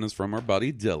next one is from our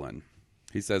buddy Dylan.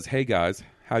 He says, "Hey guys,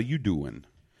 how you doing?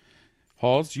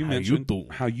 Halls, you mentioned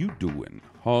how you doing?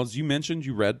 Halls, you mentioned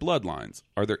you read Bloodlines.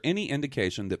 Are there any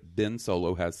indication that Ben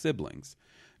Solo has siblings?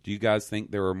 Do you guys think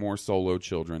there are more Solo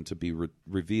children to be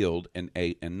revealed in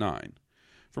 8 and 9?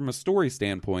 From a story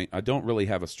standpoint, I don't really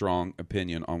have a strong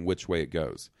opinion on which way it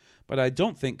goes. But I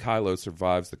don't think Kylo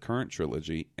survives the current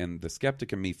trilogy, and the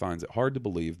skeptic in me finds it hard to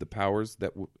believe the powers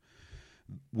that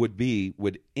would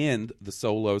end the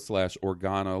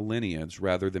Solo/Organa lineage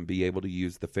rather than be able to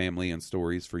use the family and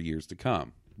stories for years to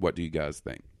come. What do you guys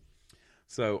think?"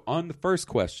 So on the first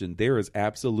question, there is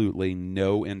absolutely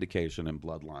no indication in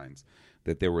Bloodlines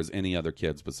that there was any other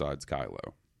kids besides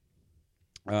Kylo.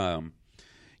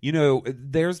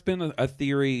 There's been a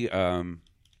theory,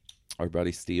 our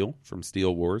buddy Steele from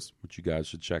Steel Wars, which you guys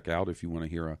should check out if you want to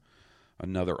hear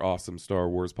another awesome Star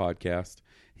Wars podcast.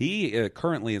 He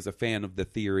currently is a fan of the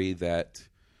theory that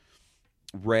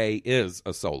Rey is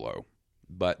a Solo,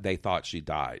 but they thought she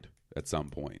died at some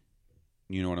point.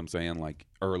 You know what I'm saying? Like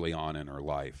early on in her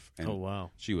life. And Oh,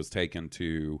 wow. she was taken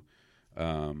to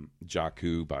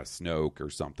Jakku by Snoke or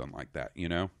something like that,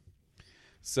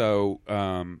 So,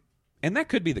 and that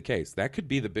could be the case. That could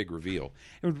be the big reveal.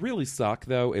 It would really suck,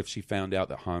 though, if she found out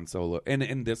that Han Solo...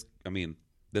 And this,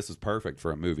 this is perfect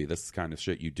for a movie. This is kind of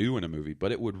shit you do in a movie.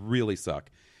 But it would really suck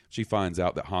if she finds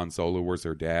out that Han Solo was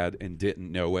her dad and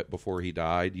didn't know it before he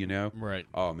died, Right.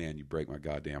 Oh, man, you break my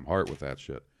goddamn heart with that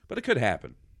shit. But it could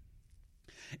happen.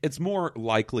 It's more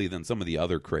likely than some of the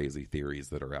other crazy theories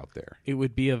that are out there. It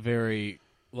would be a very,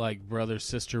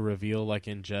 brother-sister reveal like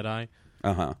in Jedi.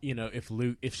 Uh-huh.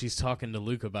 If she's talking to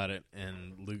Luke about it,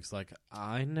 and Luke's like,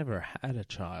 "I never had a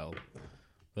child,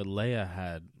 but Leia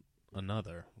had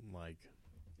another."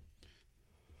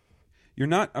 You're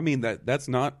not. That's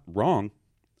not wrong.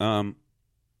 And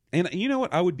you know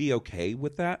what? I would be okay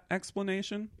with that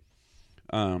explanation.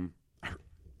 I'm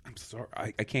sorry,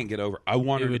 I can't get over. I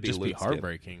want it her to would be just be Luke's kid.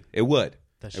 heartbreaking It would.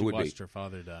 that It she would watched be. her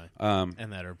father die,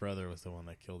 and that her brother was the one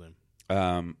that killed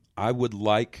him. I would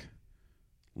like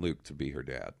Luke to be her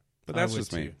dad, but that's I would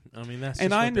just me. too. That's And just I what they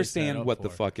set understand up what the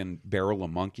for. fucking barrel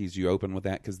of monkeys you open with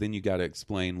that, because then you got to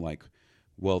explain,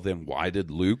 well, then why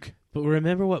did Luke? But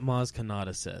remember what Maz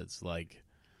Kanata says,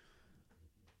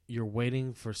 you're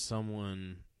waiting for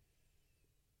someone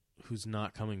who's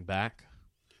not coming back.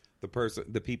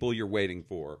 The people you're waiting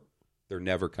for, they're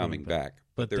never coming back.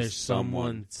 But there's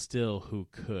someone still who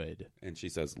could. And she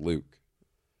says Luke.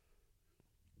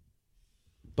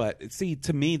 But see,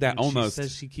 to me, that And almost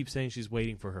she keeps saying she's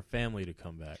waiting for her family to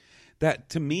come back.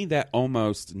 that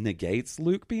almost negates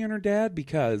Luke being her dad,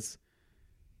 because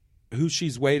who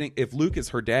she's waiting. If Luke is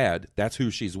her dad, that's who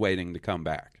she's waiting to come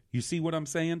back. You see what I'm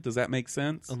saying? Does that make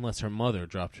sense? Unless her mother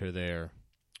dropped her there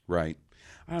Right.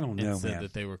 I don't know, and said man.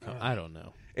 that they were. I don't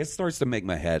know. It starts to make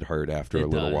my head hurt after a It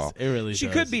little does. while. It really She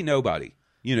does. could be nobody.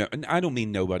 And I don't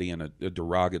mean nobody in a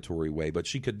derogatory way, but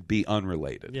she could be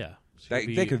unrelated. Yeah,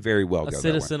 she They could very well a go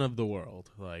citizen that way. of the world.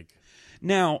 Like,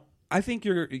 Now, I think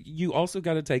you also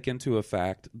got to take into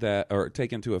effect that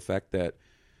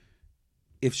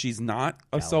if she's not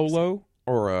a Solo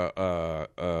or a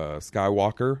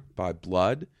Skywalker by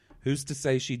blood, who's to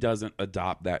say she doesn't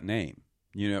adopt that name?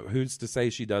 Who's to say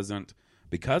she doesn't,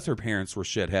 because her parents were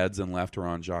shitheads and left her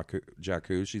on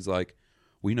Jakku, she's like,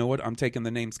 well, you know what? I'm taking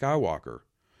the name Skywalker.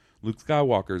 Luke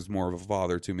Skywalker is more of a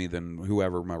father to me than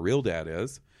whoever my real dad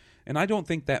is. And I don't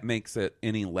think that makes it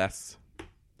any less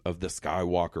of the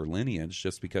Skywalker lineage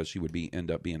just because she would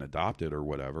end up being adopted or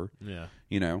whatever. yeah,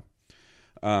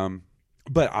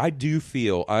 But I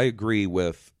agree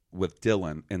with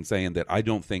Dylan in saying that I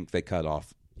don't think they cut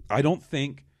off. I don't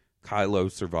think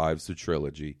Kylo survives the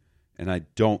trilogy, and I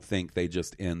don't think they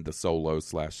just end the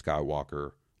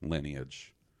Solo/Skywalker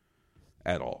lineage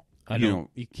at all. You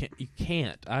can't. You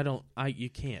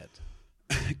can't.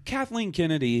 Kathleen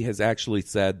Kennedy has actually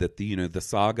said that the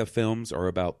saga films are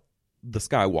about the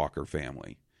Skywalker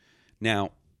family.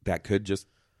 Now that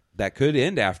could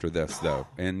end after this though,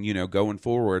 and going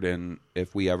forward, and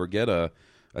if we ever get a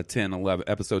 10, 11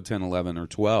 episode 10, 11, or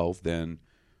 12, then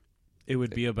It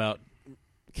would be about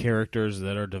characters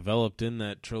that are developed in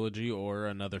that trilogy or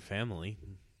another family.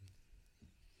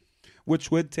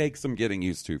 which would take some getting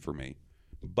used to for me,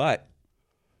 but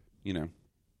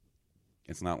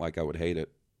it's not like I would hate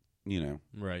it.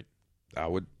 Right. I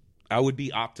would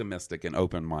be optimistic and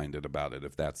open-minded about it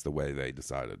if that's the way they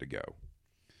decided to go.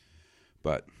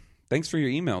 But thanks for your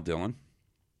email, Dylan.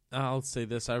 I'll say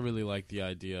this. I really like the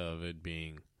idea of it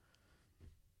being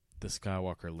the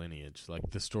Skywalker lineage,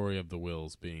 like the story of the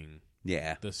Wills being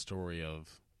Yeah. the story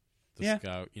of the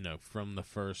Yeah. from the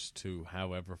first to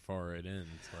however far it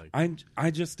ends. Like,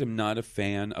 I just am not a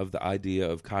fan of the idea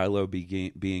of Kylo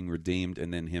being redeemed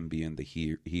and then him being the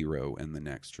hero in the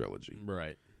next trilogy.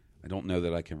 right. I don't know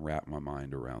that I can wrap my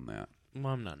mind around that.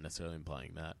 Well, I'm not necessarily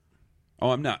implying that. Oh,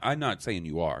 I'm not saying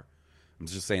you are. I'm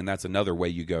just saying that's another way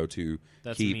you go to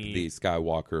That's keep me- the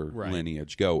Skywalker Right.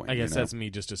 lineage going. I guess that's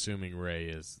me just assuming Rey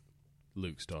is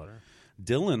Luke's daughter.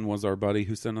 Dylan was our buddy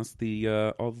who sent us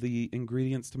all the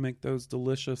ingredients to make those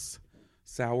delicious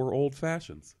sour old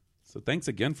fashions. So thanks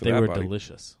again for They that, were buddy.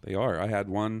 delicious. They are. I had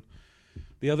one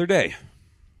the other day.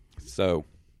 So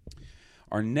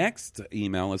our next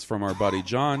email is from our buddy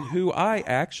John, who I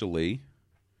actually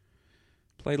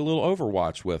played a little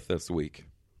Overwatch with this week.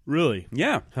 Really?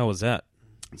 Yeah, How was that?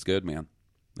 it's good, man.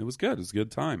 It was good. It was a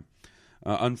good time.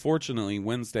 Unfortunately,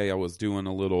 Wednesday I was doing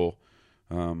a little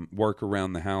work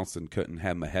around the house and couldn't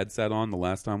have my headset on the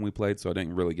last time we played, so I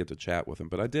didn't really get to chat with him.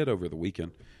 But I did over the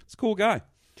weekend. He's a cool guy,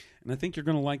 and I think you're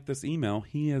going to like this email.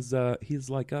 He's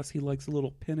like us. He likes a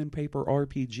little pen and paper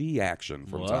RPG action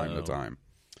from time to time.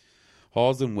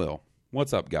 Halls and Will,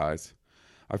 what's up, guys?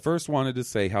 I first wanted to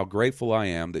say how grateful I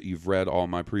am that you've read all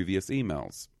my previous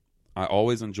emails. I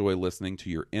always enjoy listening to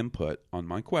your input on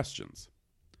my questions.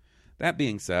 That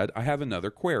being said, I have another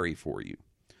query for you.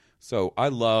 So, I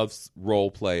love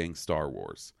role-playing Star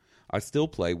Wars. I still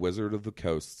play Wizard of the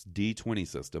Coast's D20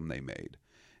 system they made.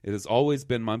 It has always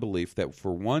been my belief that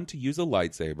for one to use a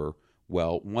lightsaber,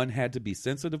 well, one had to be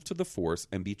sensitive to the Force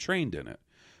and be trained in it,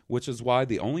 which is why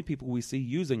the only people we see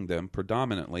using them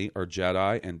predominantly are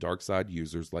Jedi and Darkside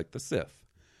users like the Sith.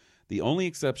 The only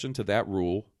exception to that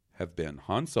rule have been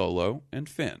Han Solo and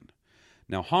Finn.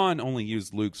 Now, Han only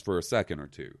used Luke's for a second or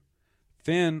two.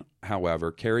 Finn,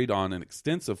 however, carried on an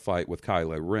extensive fight with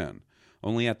Kylo Ren.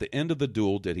 Only at the end of the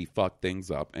duel did he fuck things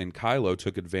up, and Kylo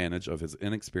took advantage of his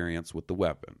inexperience with the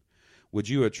weapon. Would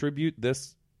you attribute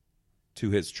this to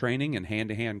his training in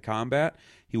hand-to-hand combat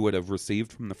he would have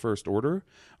received from the First Order?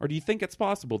 Or do you think it's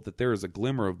possible that there is a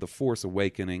glimmer of the Force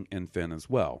awakening in Finn as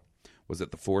well? Was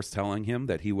it the Force telling him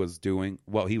that he was doing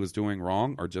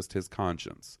wrong, or just his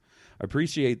conscience? I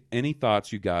appreciate any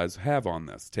thoughts you guys have on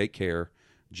this. Take care,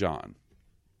 John.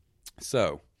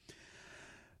 So,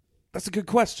 that's a good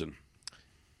question.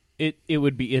 It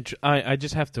would be I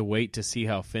just have to wait to see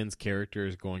how Finn's character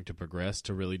is going to progress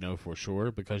to really know for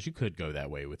sure, because you could go that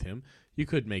way with him. You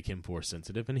could make him Force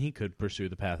sensitive, and he could pursue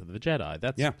the path of the Jedi.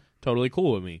 That's totally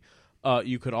cool with me.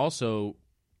 You could also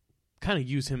kind of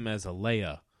use him as a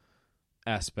Leia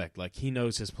aspect. Like, he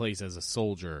knows his place as a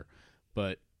soldier,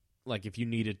 but like if you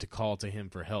needed to call to him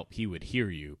for help, he would hear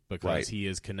you because he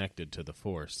is connected to the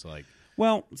Force. Like,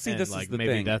 Well, see, and this like is the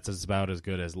maybe thing. that's about as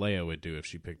good as Leia would do if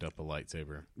she picked up a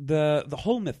lightsaber. The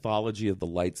whole mythology of the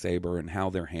lightsaber and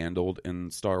how they're handled in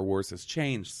Star Wars has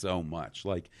changed so much.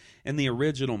 Like in the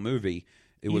original movie,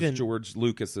 it was Even- George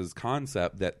Lucas's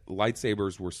concept that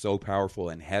lightsabers were so powerful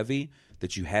and heavy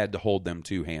that you had to hold them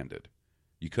two-handed.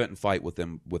 You couldn't fight with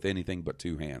them with anything but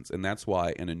two hands. And that's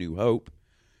why in A New Hope,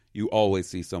 you always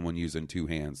see someone using two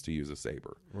hands to use a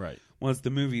saber. Right. Well, as the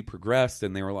movie progressed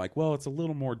and they were like, well, it's a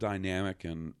little more dynamic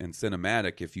and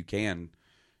cinematic if you can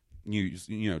use,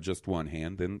 just one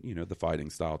hand, then, the fighting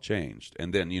style changed.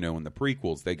 And then, in the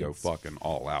prequels, they go fucking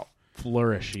all out.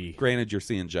 Flourishy. Granted, you're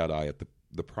seeing Jedi at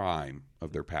the prime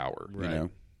of their power, Right.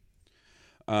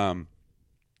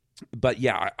 But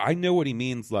yeah, I know what he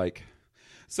means. Like,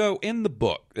 so in the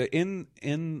book,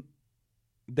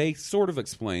 they sort of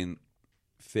explain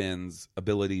Finn's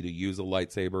ability to use a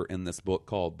lightsaber in this book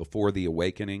called Before the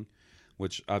Awakening,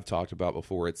 which I've talked about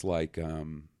before. It's like,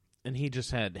 And he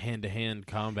just had hand-to-hand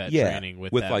combat yeah, training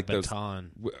with that like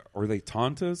baton. are they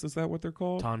Tontas? Is that what they're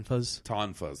called? Tonfas.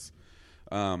 Tonfas.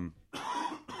 I'm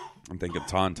thinking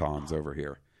Tauntauns over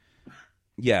here.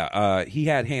 Yeah, he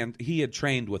had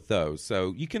trained with those,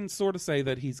 so you can sort of say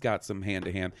that he's got some hand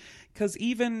to hand. Because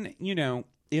even in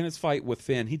his fight with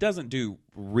Finn, he doesn't do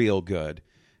real good.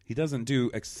 He doesn't do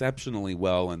exceptionally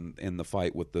well in the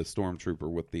fight with the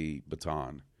stormtrooper with the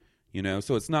baton.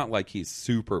 So it's not like he's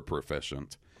super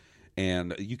proficient,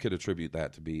 and you could attribute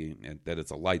that to be that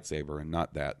it's a lightsaber and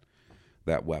not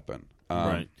that weapon.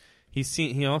 Right.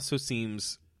 He also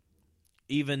seems,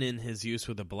 even in his use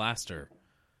with a blaster,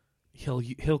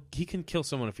 he can kill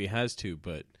someone if he has to,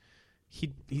 but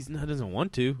he doesn't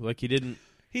want to. Like he didn't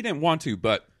want to,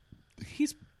 but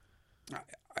he's.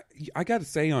 I got to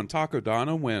say, on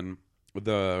Takodana, when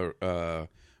the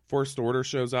First Order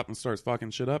shows up and starts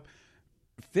fucking shit up,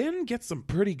 Finn gets some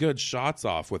pretty good shots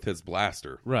off with his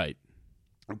blaster. Right.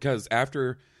 Because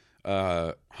after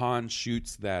Han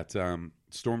shoots that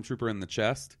stormtrooper in the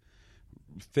chest,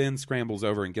 Finn scrambles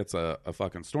over and gets a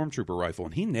fucking stormtrooper rifle,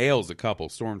 and he nails a couple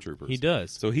stormtroopers. He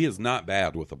does. So he is not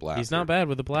bad with a blaster. He's not bad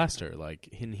with a blaster. Like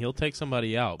he'll take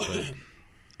somebody out, but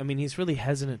I mean, he's really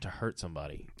hesitant to hurt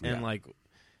somebody. And Yeah. like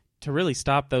to really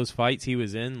stop those fights he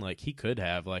was in, like he could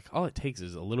have, like all it takes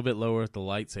is a little bit lower with the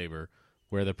lightsaber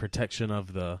where the protection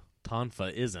of the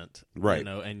Tonfa isn't. Right.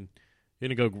 And you're going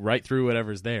to go right through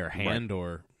whatever's there, hand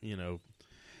or,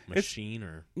 machine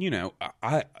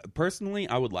I personally,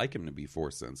 I would like him to be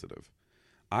force sensitive.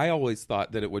 I always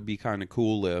thought that it would be kind of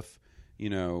cool if,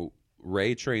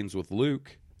 Rey trains with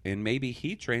Luke and maybe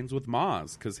he trains with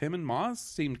Maz, because him and Maz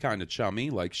seemed kind of chummy.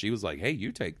 Like she was like, hey,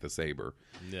 you take the saber.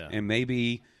 Yeah. And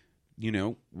maybe,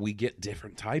 we get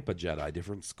different type of Jedi,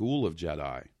 different school of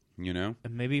Jedi, And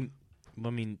maybe,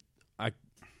 I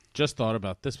just thought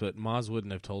about this, but Maz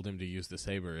wouldn't have told him to use the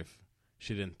saber if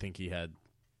she didn't think he had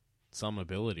some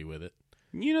ability with it.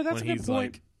 That's When a good he's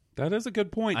point. like, That is a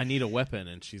good point. I need a weapon,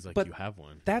 and she's like, But you have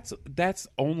one. That's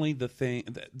only the thing.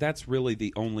 That's really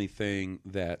the only thing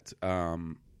that.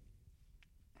 Hold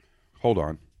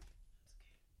on.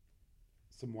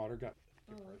 Some water got.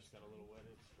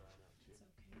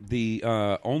 The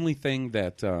only thing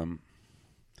that.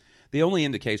 The only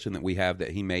indication that we have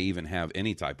that he may even have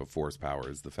any type of force power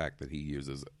is the fact that he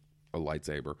uses a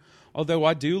lightsaber. Although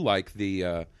I do like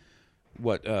the.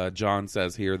 What John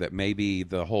says here, that maybe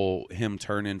the whole him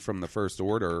turning from the First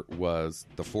Order was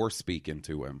the Force speaking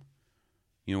to him.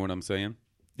 You know what I'm saying?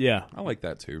 Yeah, I like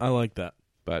that too. I like that.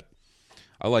 But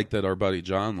I like that our buddy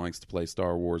John likes to play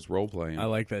Star Wars role playing. I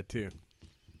like that too.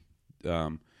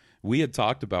 We had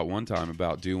talked about one time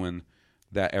about doing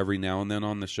that every now and then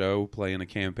on the show, playing a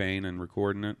campaign and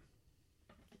recording it.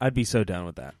 I'd be so down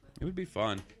with that. It would be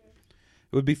fun.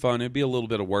 It would be fun. It'd be a little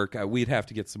bit of work. We'd have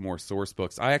to get some more source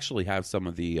books. I actually have some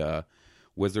of the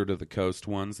Wizard of the Coast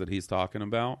ones that he's talking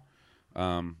about.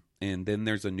 And then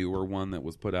there's a newer one that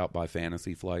was put out by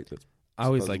Fantasy Flight. That's I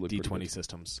always liked supposedly pretty D20 good.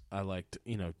 systems. I liked,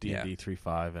 D&D Yeah.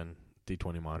 3.5 and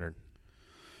D20 Modern.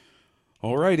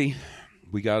 Alrighty.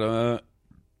 We got a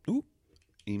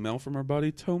email from our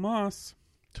buddy Tomas.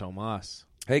 Tomas.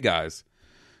 Hey guys.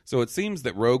 So it seems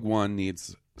that Rogue One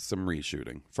needs some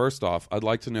reshooting. First off, I'd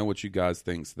like to know what you guys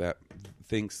think that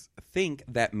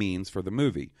means for the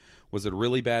movie. Was it a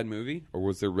really bad movie, or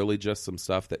was there really just some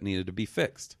stuff that needed to be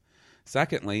fixed?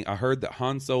 Secondly, I heard that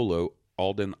Han Solo,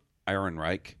 Alden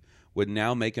Ehrenreich, would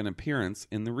now make an appearance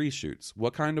in the reshoots.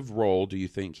 What kind of role do you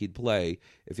think he'd play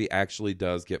if he actually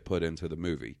does get put into the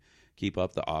movie? Keep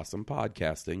up the awesome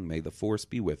podcasting. May the Force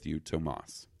be with you,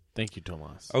 Tomas. Thank you,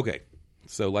 Tomas. Okay,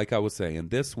 so like I was saying,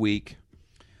 this week,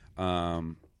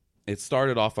 It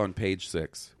started off on Page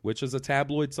Six, which is a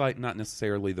tabloid site, not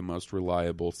necessarily the most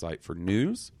reliable site for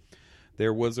news.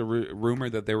 There was a rumor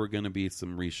that there were going to be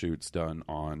some reshoots done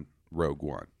on Rogue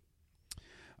One.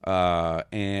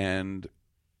 And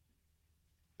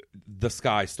the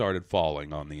sky started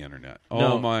falling on the internet.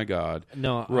 No. Oh, my God.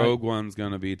 No, Rogue One's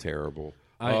going to be terrible.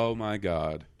 Oh, my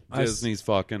God. Disney's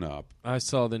fucking up. I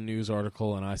saw the news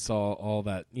article and I saw all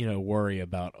that, worry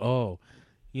about, Rogue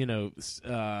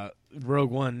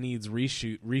One needs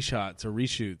reshots or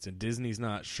reshoots, and Disney's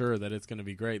not sure that it's going to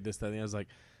be great. This, that, and the other. I was like,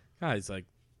 guys,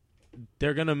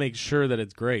 they're going to make sure that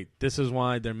it's great. This is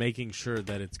why they're making sure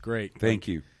that it's great. Thank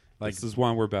you. This is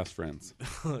why we're best friends.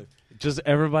 Just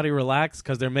everybody relax,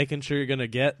 because they're making sure you're going to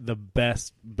get the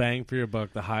best bang for your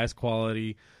buck, the highest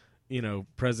quality,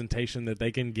 presentation that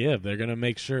they can give. They're going to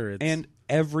make sure it's... And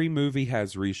every movie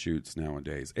has reshoots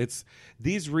nowadays.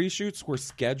 These reshoots were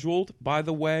scheduled, by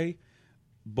the way,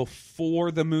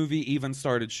 before the movie even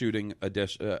started shooting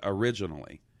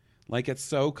originally. It's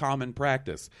so common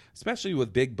practice, especially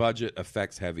with big budget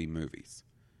effects heavy movies.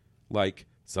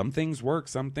 Some things work,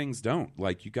 some things don't.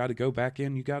 You got to go back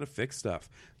in, you got to fix stuff.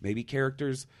 Maybe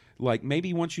characters,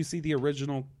 maybe once you see the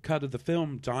original cut of the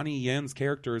film, Donnie Yen's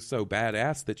character is so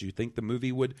badass that you think the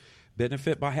movie would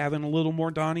benefit by having a little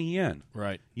more Donnie Yen.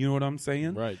 Right. You know what I'm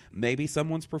saying? Right. Maybe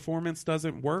someone's performance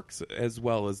doesn't work as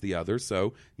well as the other,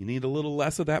 so you need a little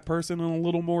less of that person and a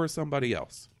little more of somebody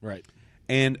else. Right.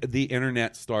 And the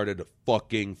internet started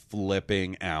fucking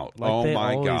flipping out. Oh they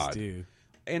my always God. Do.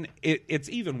 And it's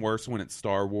even worse when it's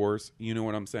Star Wars. You know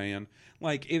what I'm saying?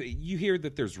 You hear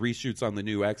that there's reshoots on the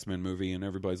new X-Men movie, and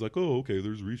everybody's like, oh, okay,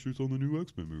 there's reshoots on the new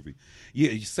X-Men movie.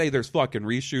 You say there's fucking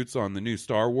reshoots on the new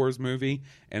Star Wars movie,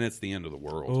 and it's the end of the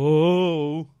world.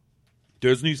 Oh.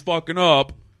 Disney's fucking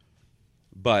up.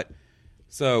 But...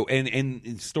 So,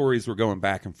 and stories were going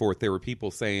back and forth. There were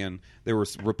people saying, there were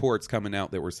reports coming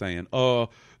out that were saying,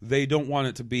 they don't want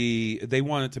it to be, they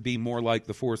want it to be more like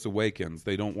The Force Awakens.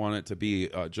 They don't want it to be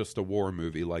just a war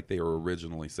movie like they were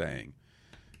originally saying.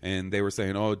 And they were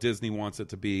saying, Disney wants it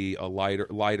to be a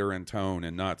lighter in tone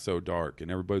and not so dark. And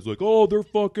everybody's like, they're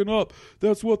fucking up.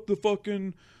 That's what the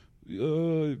fucking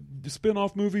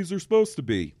spin-off movies are supposed to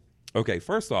be. Okay,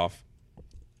 first off,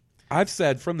 I've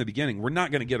said from the beginning, we're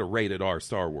not going to get a rated R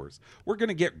Star Wars. We're going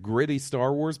to get gritty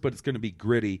Star Wars, but it's going to be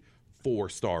gritty for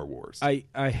Star Wars. I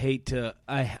hate to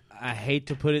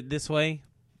put it this way,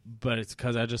 but it's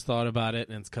because I just thought about it,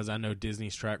 and it's because I know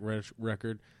Disney's track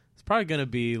record. It's probably going to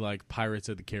be like Pirates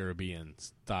of the Caribbean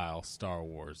style Star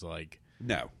Wars,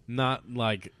 no, not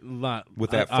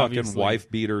with that fucking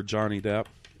wife beater Johnny Depp.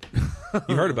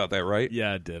 You heard about that, right?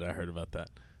 Yeah, I did. I heard about that.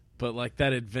 But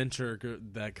that adventure,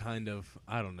 that kind of,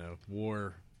 I don't know,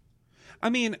 war. I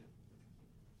mean,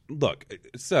 look,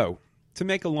 so to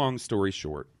make a long story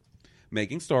short,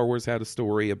 Making Star Wars had a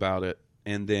story about it,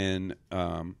 and then,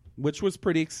 which was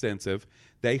pretty extensive.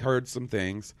 They heard some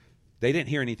things. They didn't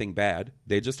hear anything bad.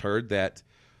 They just heard that,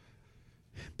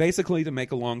 basically, to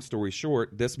make a long story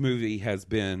short, this movie has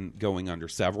been going under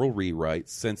several rewrites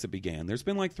since it began. There's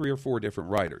been 3 or 4 different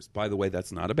writers. By the way,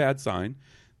 that's not a bad sign.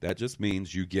 That just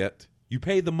means you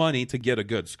pay the money to get a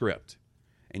good script.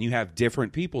 And you have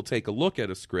different people take a look at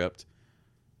a script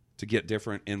to get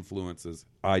different influences,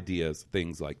 ideas,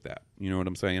 things like that. You know what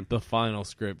I'm saying? The final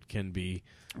script can be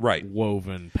right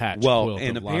woven, quilt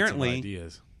and of apparently, lots of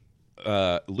ideas.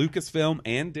 Lucasfilm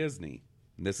and Disney,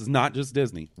 and this is not just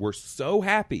Disney, were so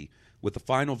happy with the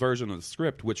final version of the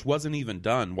script, which wasn't even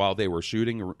done while they were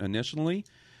shooting initially,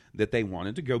 that they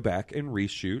wanted to go back and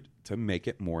reshoot to make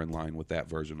it more in line with that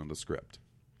version of the script.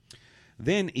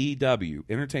 Then EW,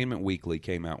 Entertainment Weekly,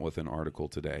 came out with an article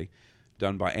today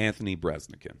done by Anthony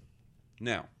Breznican.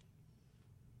 Now,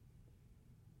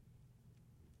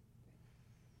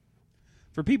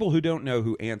 for people who don't know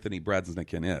who Anthony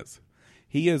Breznican is,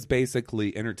 he is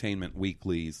basically Entertainment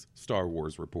Weekly's Star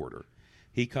Wars reporter.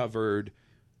 He covered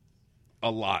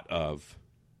a lot of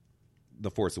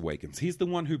The Force Awakens. He's the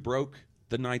one who broke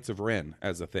the Knights of Ren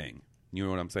as a thing. You know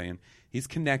what I'm saying? He's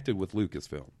connected with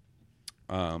Lucasfilm.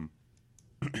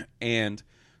 And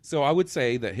so I would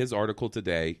say that his article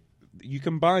today, you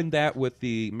combine that with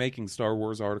the Making Star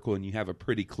Wars article, and you have a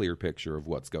pretty clear picture of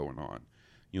what's going on.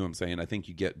 You know what I'm saying? I think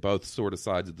you get both sort of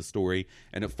sides of the story,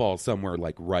 and it falls somewhere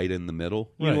right in the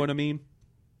middle. You know what I mean?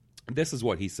 This is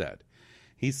what he said.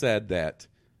 He said that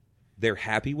they're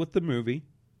happy with the movie.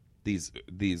 These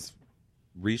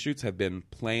reshoots have been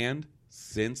planned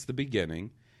since the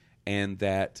beginning, and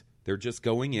that they're just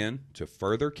going in to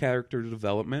further character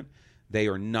development. They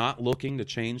are not looking to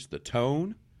change the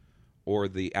tone or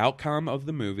the outcome of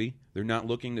the movie. They're not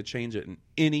looking to change it in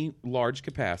any large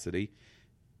capacity.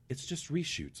 It's just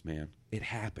reshoots, man. It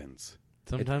happens.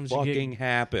 Sometimes it fucking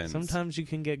happens. Sometimes you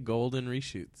can get gold in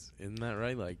reshoots. Isn't that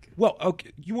right? Like, well,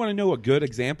 okay. You want to know a good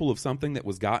example of something that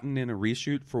was gotten in a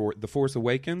reshoot for The Force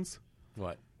Awakens?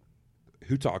 what?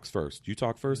 Who talks first? You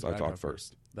talk first. I talk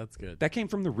first. That's good. That came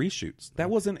from the reshoots. That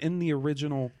wasn't in the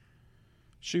original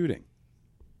shooting.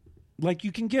 Like,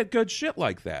 you can get good shit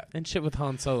like that. And shit with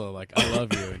Han Solo, like, I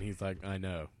love you, and he's like, I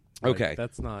know. Like, Okay.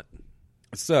 that's not.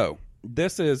 So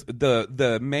this is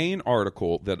the main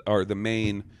article the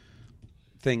main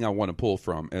thing I want to pull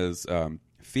from is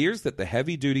fears that the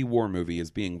heavy-duty war movie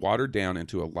is being watered down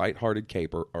into a lighthearted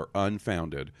caper are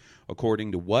unfounded,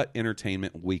 according to what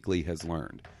Entertainment Weekly has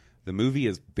learned. The movie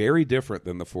is very different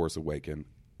than The Force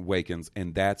Awakens,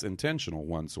 and that's intentional,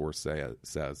 one source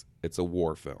says. It's a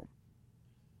war film.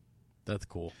 That's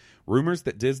cool. Rumors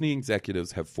that Disney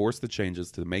executives have forced the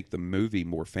changes to make the movie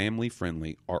more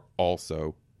family-friendly are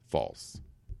also false.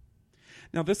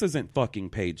 Now, this isn't fucking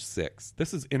Page 6.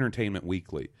 This is Entertainment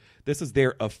Weekly. This is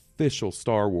their official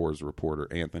Star Wars reporter,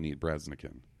 Anthony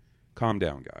Breznican. Calm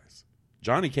down, guys.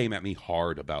 Johnny came at me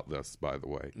hard about this, by the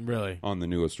way. Really? On the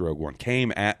newest Rogue One.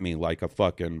 Came at me like a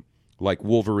fucking, like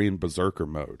Wolverine Berserker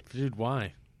mode. Dude,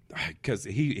 why? Because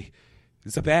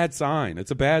it's a bad sign.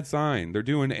 It's a bad sign. They're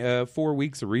doing 4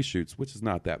 weeks of reshoots, which is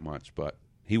not that much, but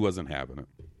he wasn't having it.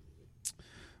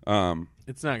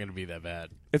 It's not going to be that bad.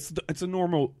 It's a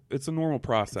normal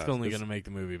process. It's only going to make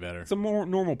the movie better. It's a more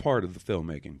normal part of the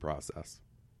filmmaking process,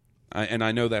 and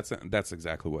I know that's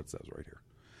exactly what it says right here.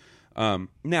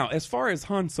 Now, as far as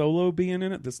Han Solo being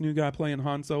in it, this new guy playing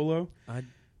Han Solo,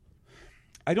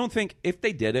 I don't think if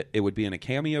they did it, it would be in a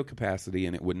cameo capacity,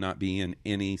 and it would not be in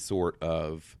any sort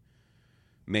of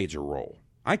major role.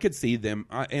 I could see them,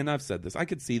 and I've said this, I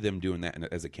could see them doing that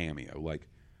as a cameo, like,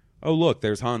 oh, look,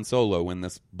 there's Han Solo in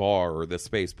this bar or this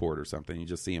spaceport or something. You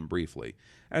just see him briefly.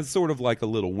 As sort of like a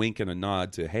little wink and a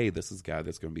nod to, hey, this is a guy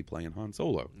that's going to be playing Han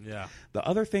Solo. Yeah. The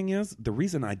other thing is, the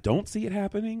reason I don't see it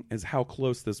happening is how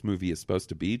close this movie is supposed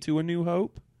to be to A New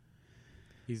Hope.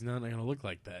 He's not going to look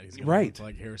like that. He's going Right. to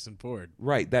look like Harrison Ford.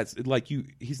 Right. That's like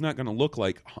he's not going to look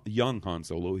like young Han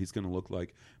Solo. He's going to look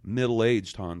like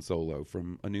middle-aged Han Solo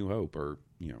from A New Hope, or,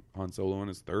 Han Solo in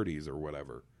his 30s or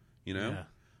whatever, Yeah.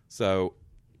 So,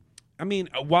 I mean,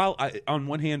 while on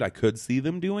one hand I could see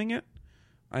them doing it,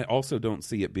 I also don't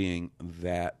see it being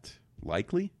that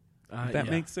likely. If that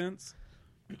makes sense.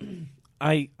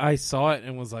 I saw it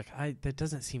and was like, that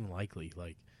doesn't seem likely.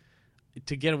 Like,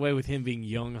 to get away with him being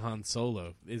young Han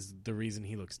Solo is the reason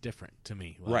he looks different to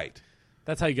me. Like, Right.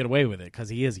 That's how you get away with it, because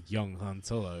he is young Han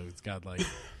Solo. It's got like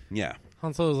Yeah.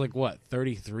 Han Solo's like what,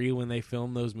 33 when they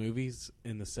filmed those movies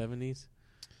in the 70s?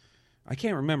 I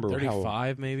can't remember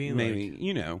 35 maybe.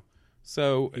 Maybe,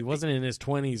 So he wasn't in his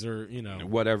 20s or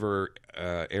whatever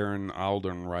Aaron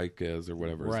Aldenreich is or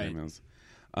whatever his Right. name is.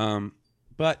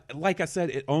 But like I said,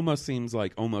 it almost seems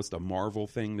like almost a Marvel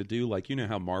thing to do. Like,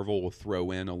 how Marvel will throw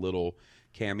in a little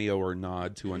cameo or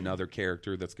nod to another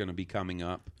character that's going to be coming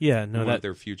up. Yeah, in no, one that of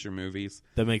their future movies.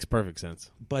 that makes perfect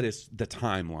sense. But it's the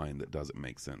timeline that doesn't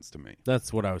make sense to me.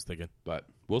 That's what I was thinking. But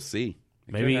we'll see. It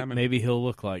could Maybe happen. maybe he'll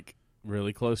look like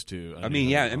really close to. I mean,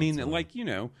 yeah. I mean, like,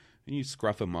 you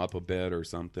scruff him up a bit or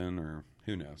something, or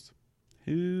who knows?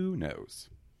 Who knows?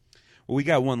 Well, we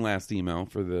got one last email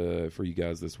for you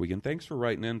guys this weekend. Thanks for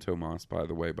writing in, Tomas, by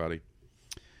the way, buddy.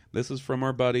 This is from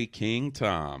our buddy King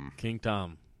Tom,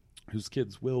 whose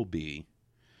kids will be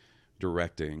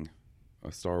directing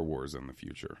a Star Wars in the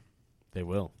future. They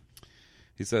will.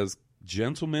 He says,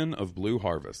 "Gentlemen of Blue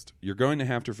Harvest, you're going to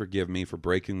have to forgive me for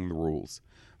breaking the rules.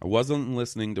 I wasn't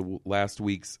listening to last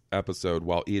week's episode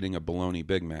while eating a bologna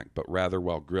Big Mac, but rather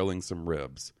while grilling some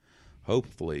ribs.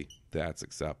 Hopefully, that's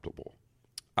acceptable."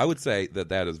 I would say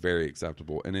that is very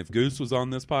acceptable. And if Goose was on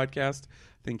this podcast,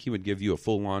 I think he would give you a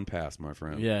full-on pass, my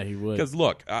friend. Yeah, he would. Because,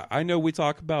 look, I know we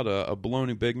talk about a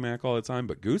bologna Big Mac all the time,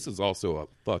 but Goose is also a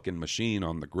fucking machine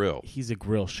on the grill. He's a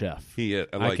grill chef.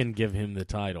 I can give him the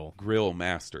title. Grill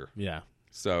master. Yeah.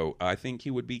 So I think he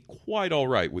would be quite all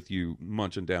right with you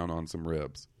munching down on some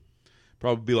ribs.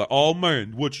 Probably be like, "Oh,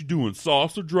 man, what you doing,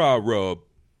 sauce or dry rub?"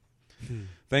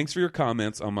 Thanks for your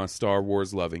comments on my Star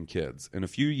Wars loving kids. In a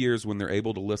few years, when they're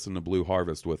able to listen to Blue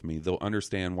Harvest with me, they'll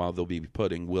understand why they'll be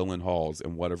putting Will and Halls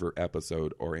in whatever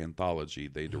episode or anthology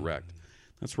they direct.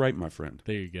 That's right, my friend.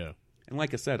 There you go. And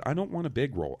like I said, I don't want a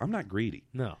big role. I'm not greedy.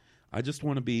 No. I just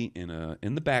want to be in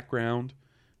the background,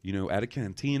 at a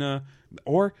cantina.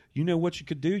 Or, what you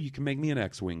could do? You can make me an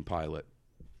X-Wing pilot.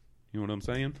 You know what I'm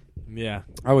saying? Yeah.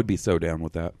 I would be so down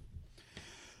with that.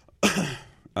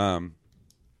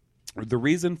 The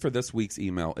reason for this week's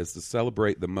email is to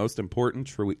celebrate the most important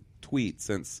tweet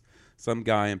since some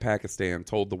guy in Pakistan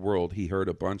told the world he heard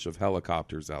a bunch of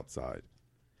helicopters outside.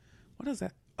 What is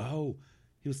that? Oh,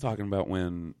 he was talking about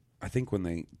when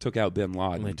they took out bin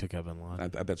Laden. When they took out bin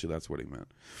Laden. I bet you that's what he meant.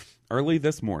 Early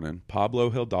this morning, Pablo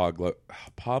Hidalgo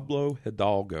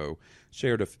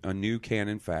shared a new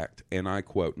canon fact, and I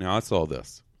quote, now I saw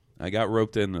this. I got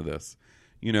roped into this.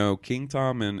 You know, King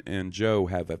Tom and Joe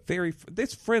have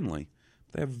it's friendly.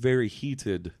 They have very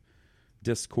heated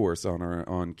discourse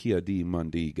on Ki-Adi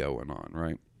Mundi going on,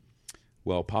 right?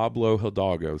 Well, Pablo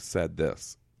Hidalgo said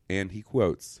this, and he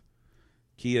quotes,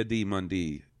 Ki-Adi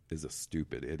Mundi is a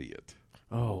stupid idiot.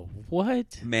 Oh,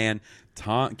 what? Man,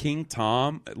 King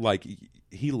Tom, like,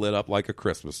 he lit up like a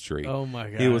Christmas tree. Oh, my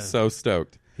God. He was so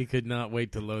stoked. He could not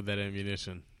wait to load that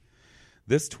ammunition.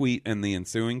 This tweet and the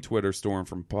ensuing Twitter storm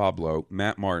from Pablo,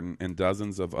 Matt Martin, and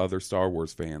dozens of other Star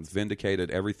Wars fans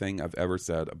vindicated everything I've ever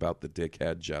said about the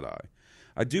dickhead Jedi.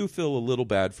 I do feel a little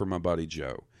bad for my buddy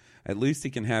Joe. At least he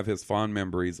can have his fond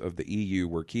memories of the EU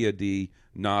where Ki-Adi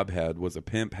Knobhead was a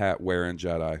pimp hat-wearing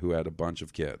Jedi who had a bunch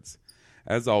of kids.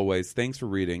 As always, thanks for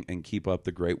reading and keep up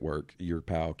the great work. Your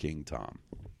pal, King Tom.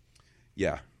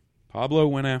 Yeah, Pablo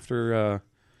went after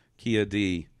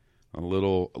Ki-Adi a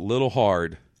little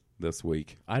hard this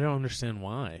week. I don't understand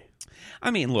why. I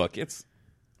mean, look, it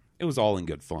was all in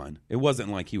good fun. It wasn't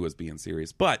like he was being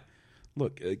serious. But,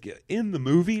 look, in the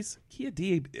movies,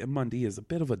 Ki-Adi Mundi is a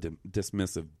bit of a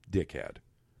dismissive dickhead.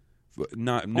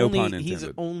 No pun intended. He's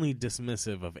only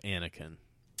dismissive of Anakin.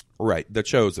 Right, the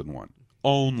chosen one.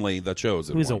 Only the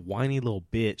chosen one. Who's a whiny little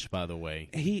bitch, by the way.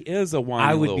 He is a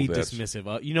whiny little bitch. I would be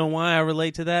dismissive. You know why I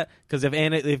relate to that? Because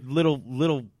if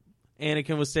little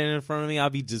Anakin was standing in front of me,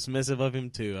 I'd be dismissive of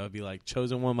him too. I'd be like,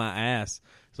 chosen one, my ass.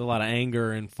 There's a lot of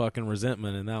anger and fucking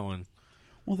resentment in that one.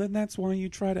 Well, then that's why you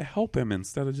try to help him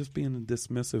instead of just being a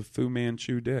dismissive Fu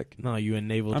Manchu dick. No, you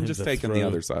enabled him to I'm just taking the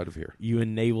other side of here. You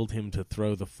enabled him to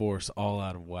throw the Force all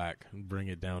out of whack and bring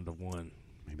it down to one.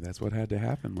 Maybe that's what had to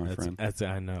happen, my friend.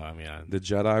 I know. I mean, the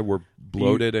Jedi were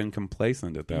bloated and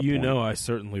complacent at that point. You know, I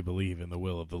certainly believe in the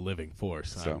will of the living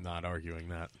Force. So. I'm not arguing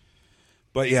that.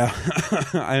 But yeah,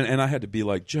 and I had to be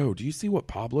like, Joe, do you see what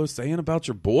Pablo's saying about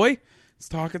your boy? He's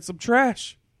talking some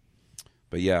trash.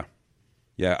 But yeah,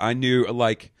 I knew,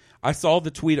 like, I saw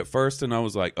the tweet at first and I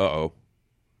was like, uh-oh,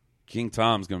 King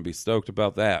Tom's going to be stoked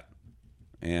about that.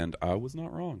 And I was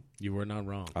not wrong. You were not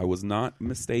wrong. I was not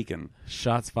mistaken.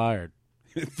 Shots fired.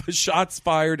 Shots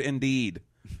fired indeed.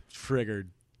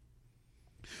 Triggered.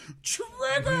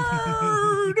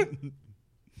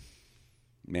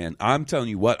 Man, I'm telling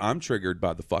you what, I'm triggered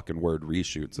by the fucking word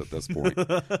reshoots at this point.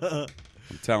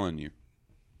 I'm telling you.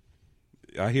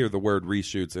 I hear the word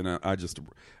reshoots and I just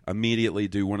immediately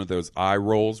do one of those eye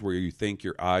rolls where you think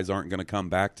your eyes aren't going to come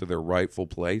back to their rightful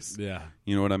place. Yeah.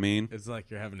 You know what I mean? It's like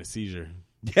you're having a seizure.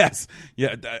 Yes.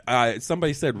 Yeah.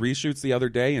 Somebody said reshoots the other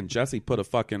day and Jesse put a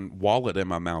fucking wallet in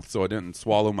my mouth so I didn't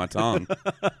swallow my tongue.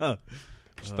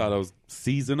 Just thought I was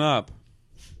seizing up.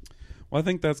 Well, I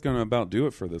think that's going to about do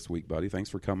it for this week, buddy. Thanks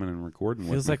for coming and recording with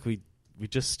me. Feels like we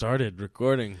just started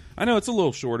recording. I know it's a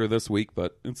little shorter this week,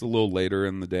 but it's a little later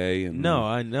in the day. And no,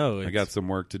 I know. I got some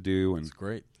work to do. And it's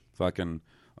great. Fucking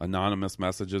anonymous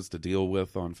messages to deal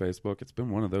with on Facebook. It's been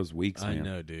one of those weeks, man. I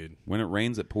know, dude. When it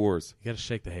rains, it pours. You got to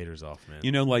shake the haters off, man.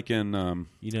 You know, like in...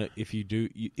 you know, if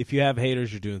you have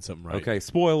haters, you're doing something right. Okay,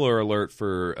 spoiler alert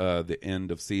for the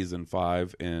end of Season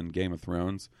 5 in Game of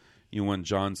Thrones. You know, when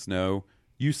Jon Snow...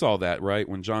 You saw that, right?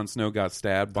 When Jon Snow got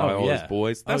stabbed by all his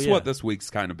boys. That's what this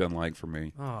week's kind of been like for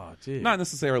me. Oh, dude. Not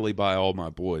necessarily by all my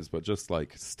boys, but just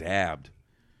like stabbed.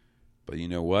 But you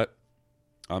know what?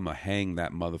 I'm going to hang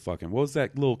that motherfucking... What was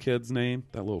that little kid's name?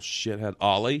 That little shithead?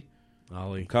 Ollie?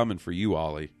 Ollie. I'm coming for you,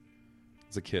 Ollie.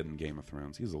 He's a kid in Game of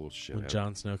Thrones. He's a little shithead. When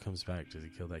Jon Snow comes back, does he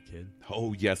kill that kid?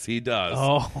 Oh, yes, he does.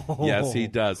 Oh. Yes, he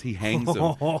does. He hangs him.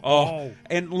 Oh.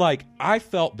 And, like, I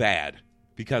felt bad.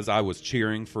 Because I was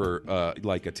cheering for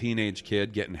like a teenage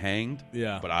kid getting hanged.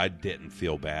 Yeah. But I didn't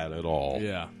feel bad at all.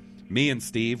 Yeah. Me and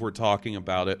Steve were talking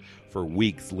about it for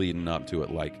weeks leading up to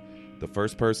it. Like, the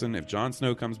first person, if Jon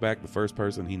Snow comes back, the first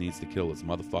person he needs to kill is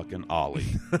motherfucking Ollie.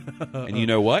 And you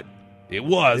know what? It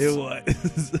was. It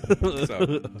was.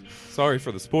 So, sorry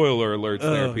for the spoiler alerts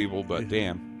there, people, but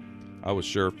damn. I was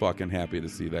sure fucking happy to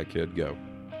see that kid go.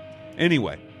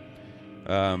 Anyway.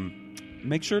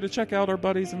 Make sure to check out our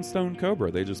buddies in Stone Cobra.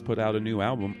 They just put out a new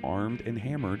album, Armed and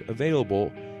Hammered,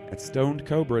 available at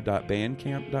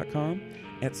stonedcobra.bandcamp.com,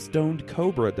 at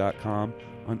stonedcobra.com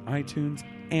on iTunes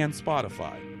and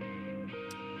Spotify.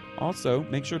 Also,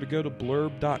 make sure to go to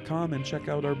blurb.com and check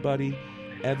out our buddy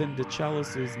Evan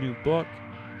DeChellis' new book,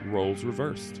 Roles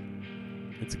Reversed.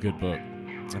 It's a good book.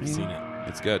 I've seen it.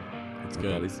 It's good. It's My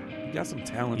good. buddies. You got some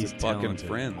talented He's fucking talented.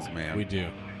 friends, man. We do.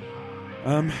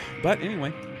 But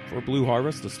anyway, for Blue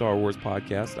Harvest, the Star Wars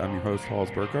podcast, I'm your host, Halls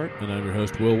Burkhart. And I'm your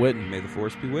host, Will Witten. May the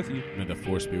Force be with you. May the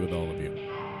Force be with all of you.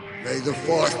 May the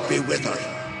Force be with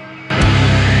us.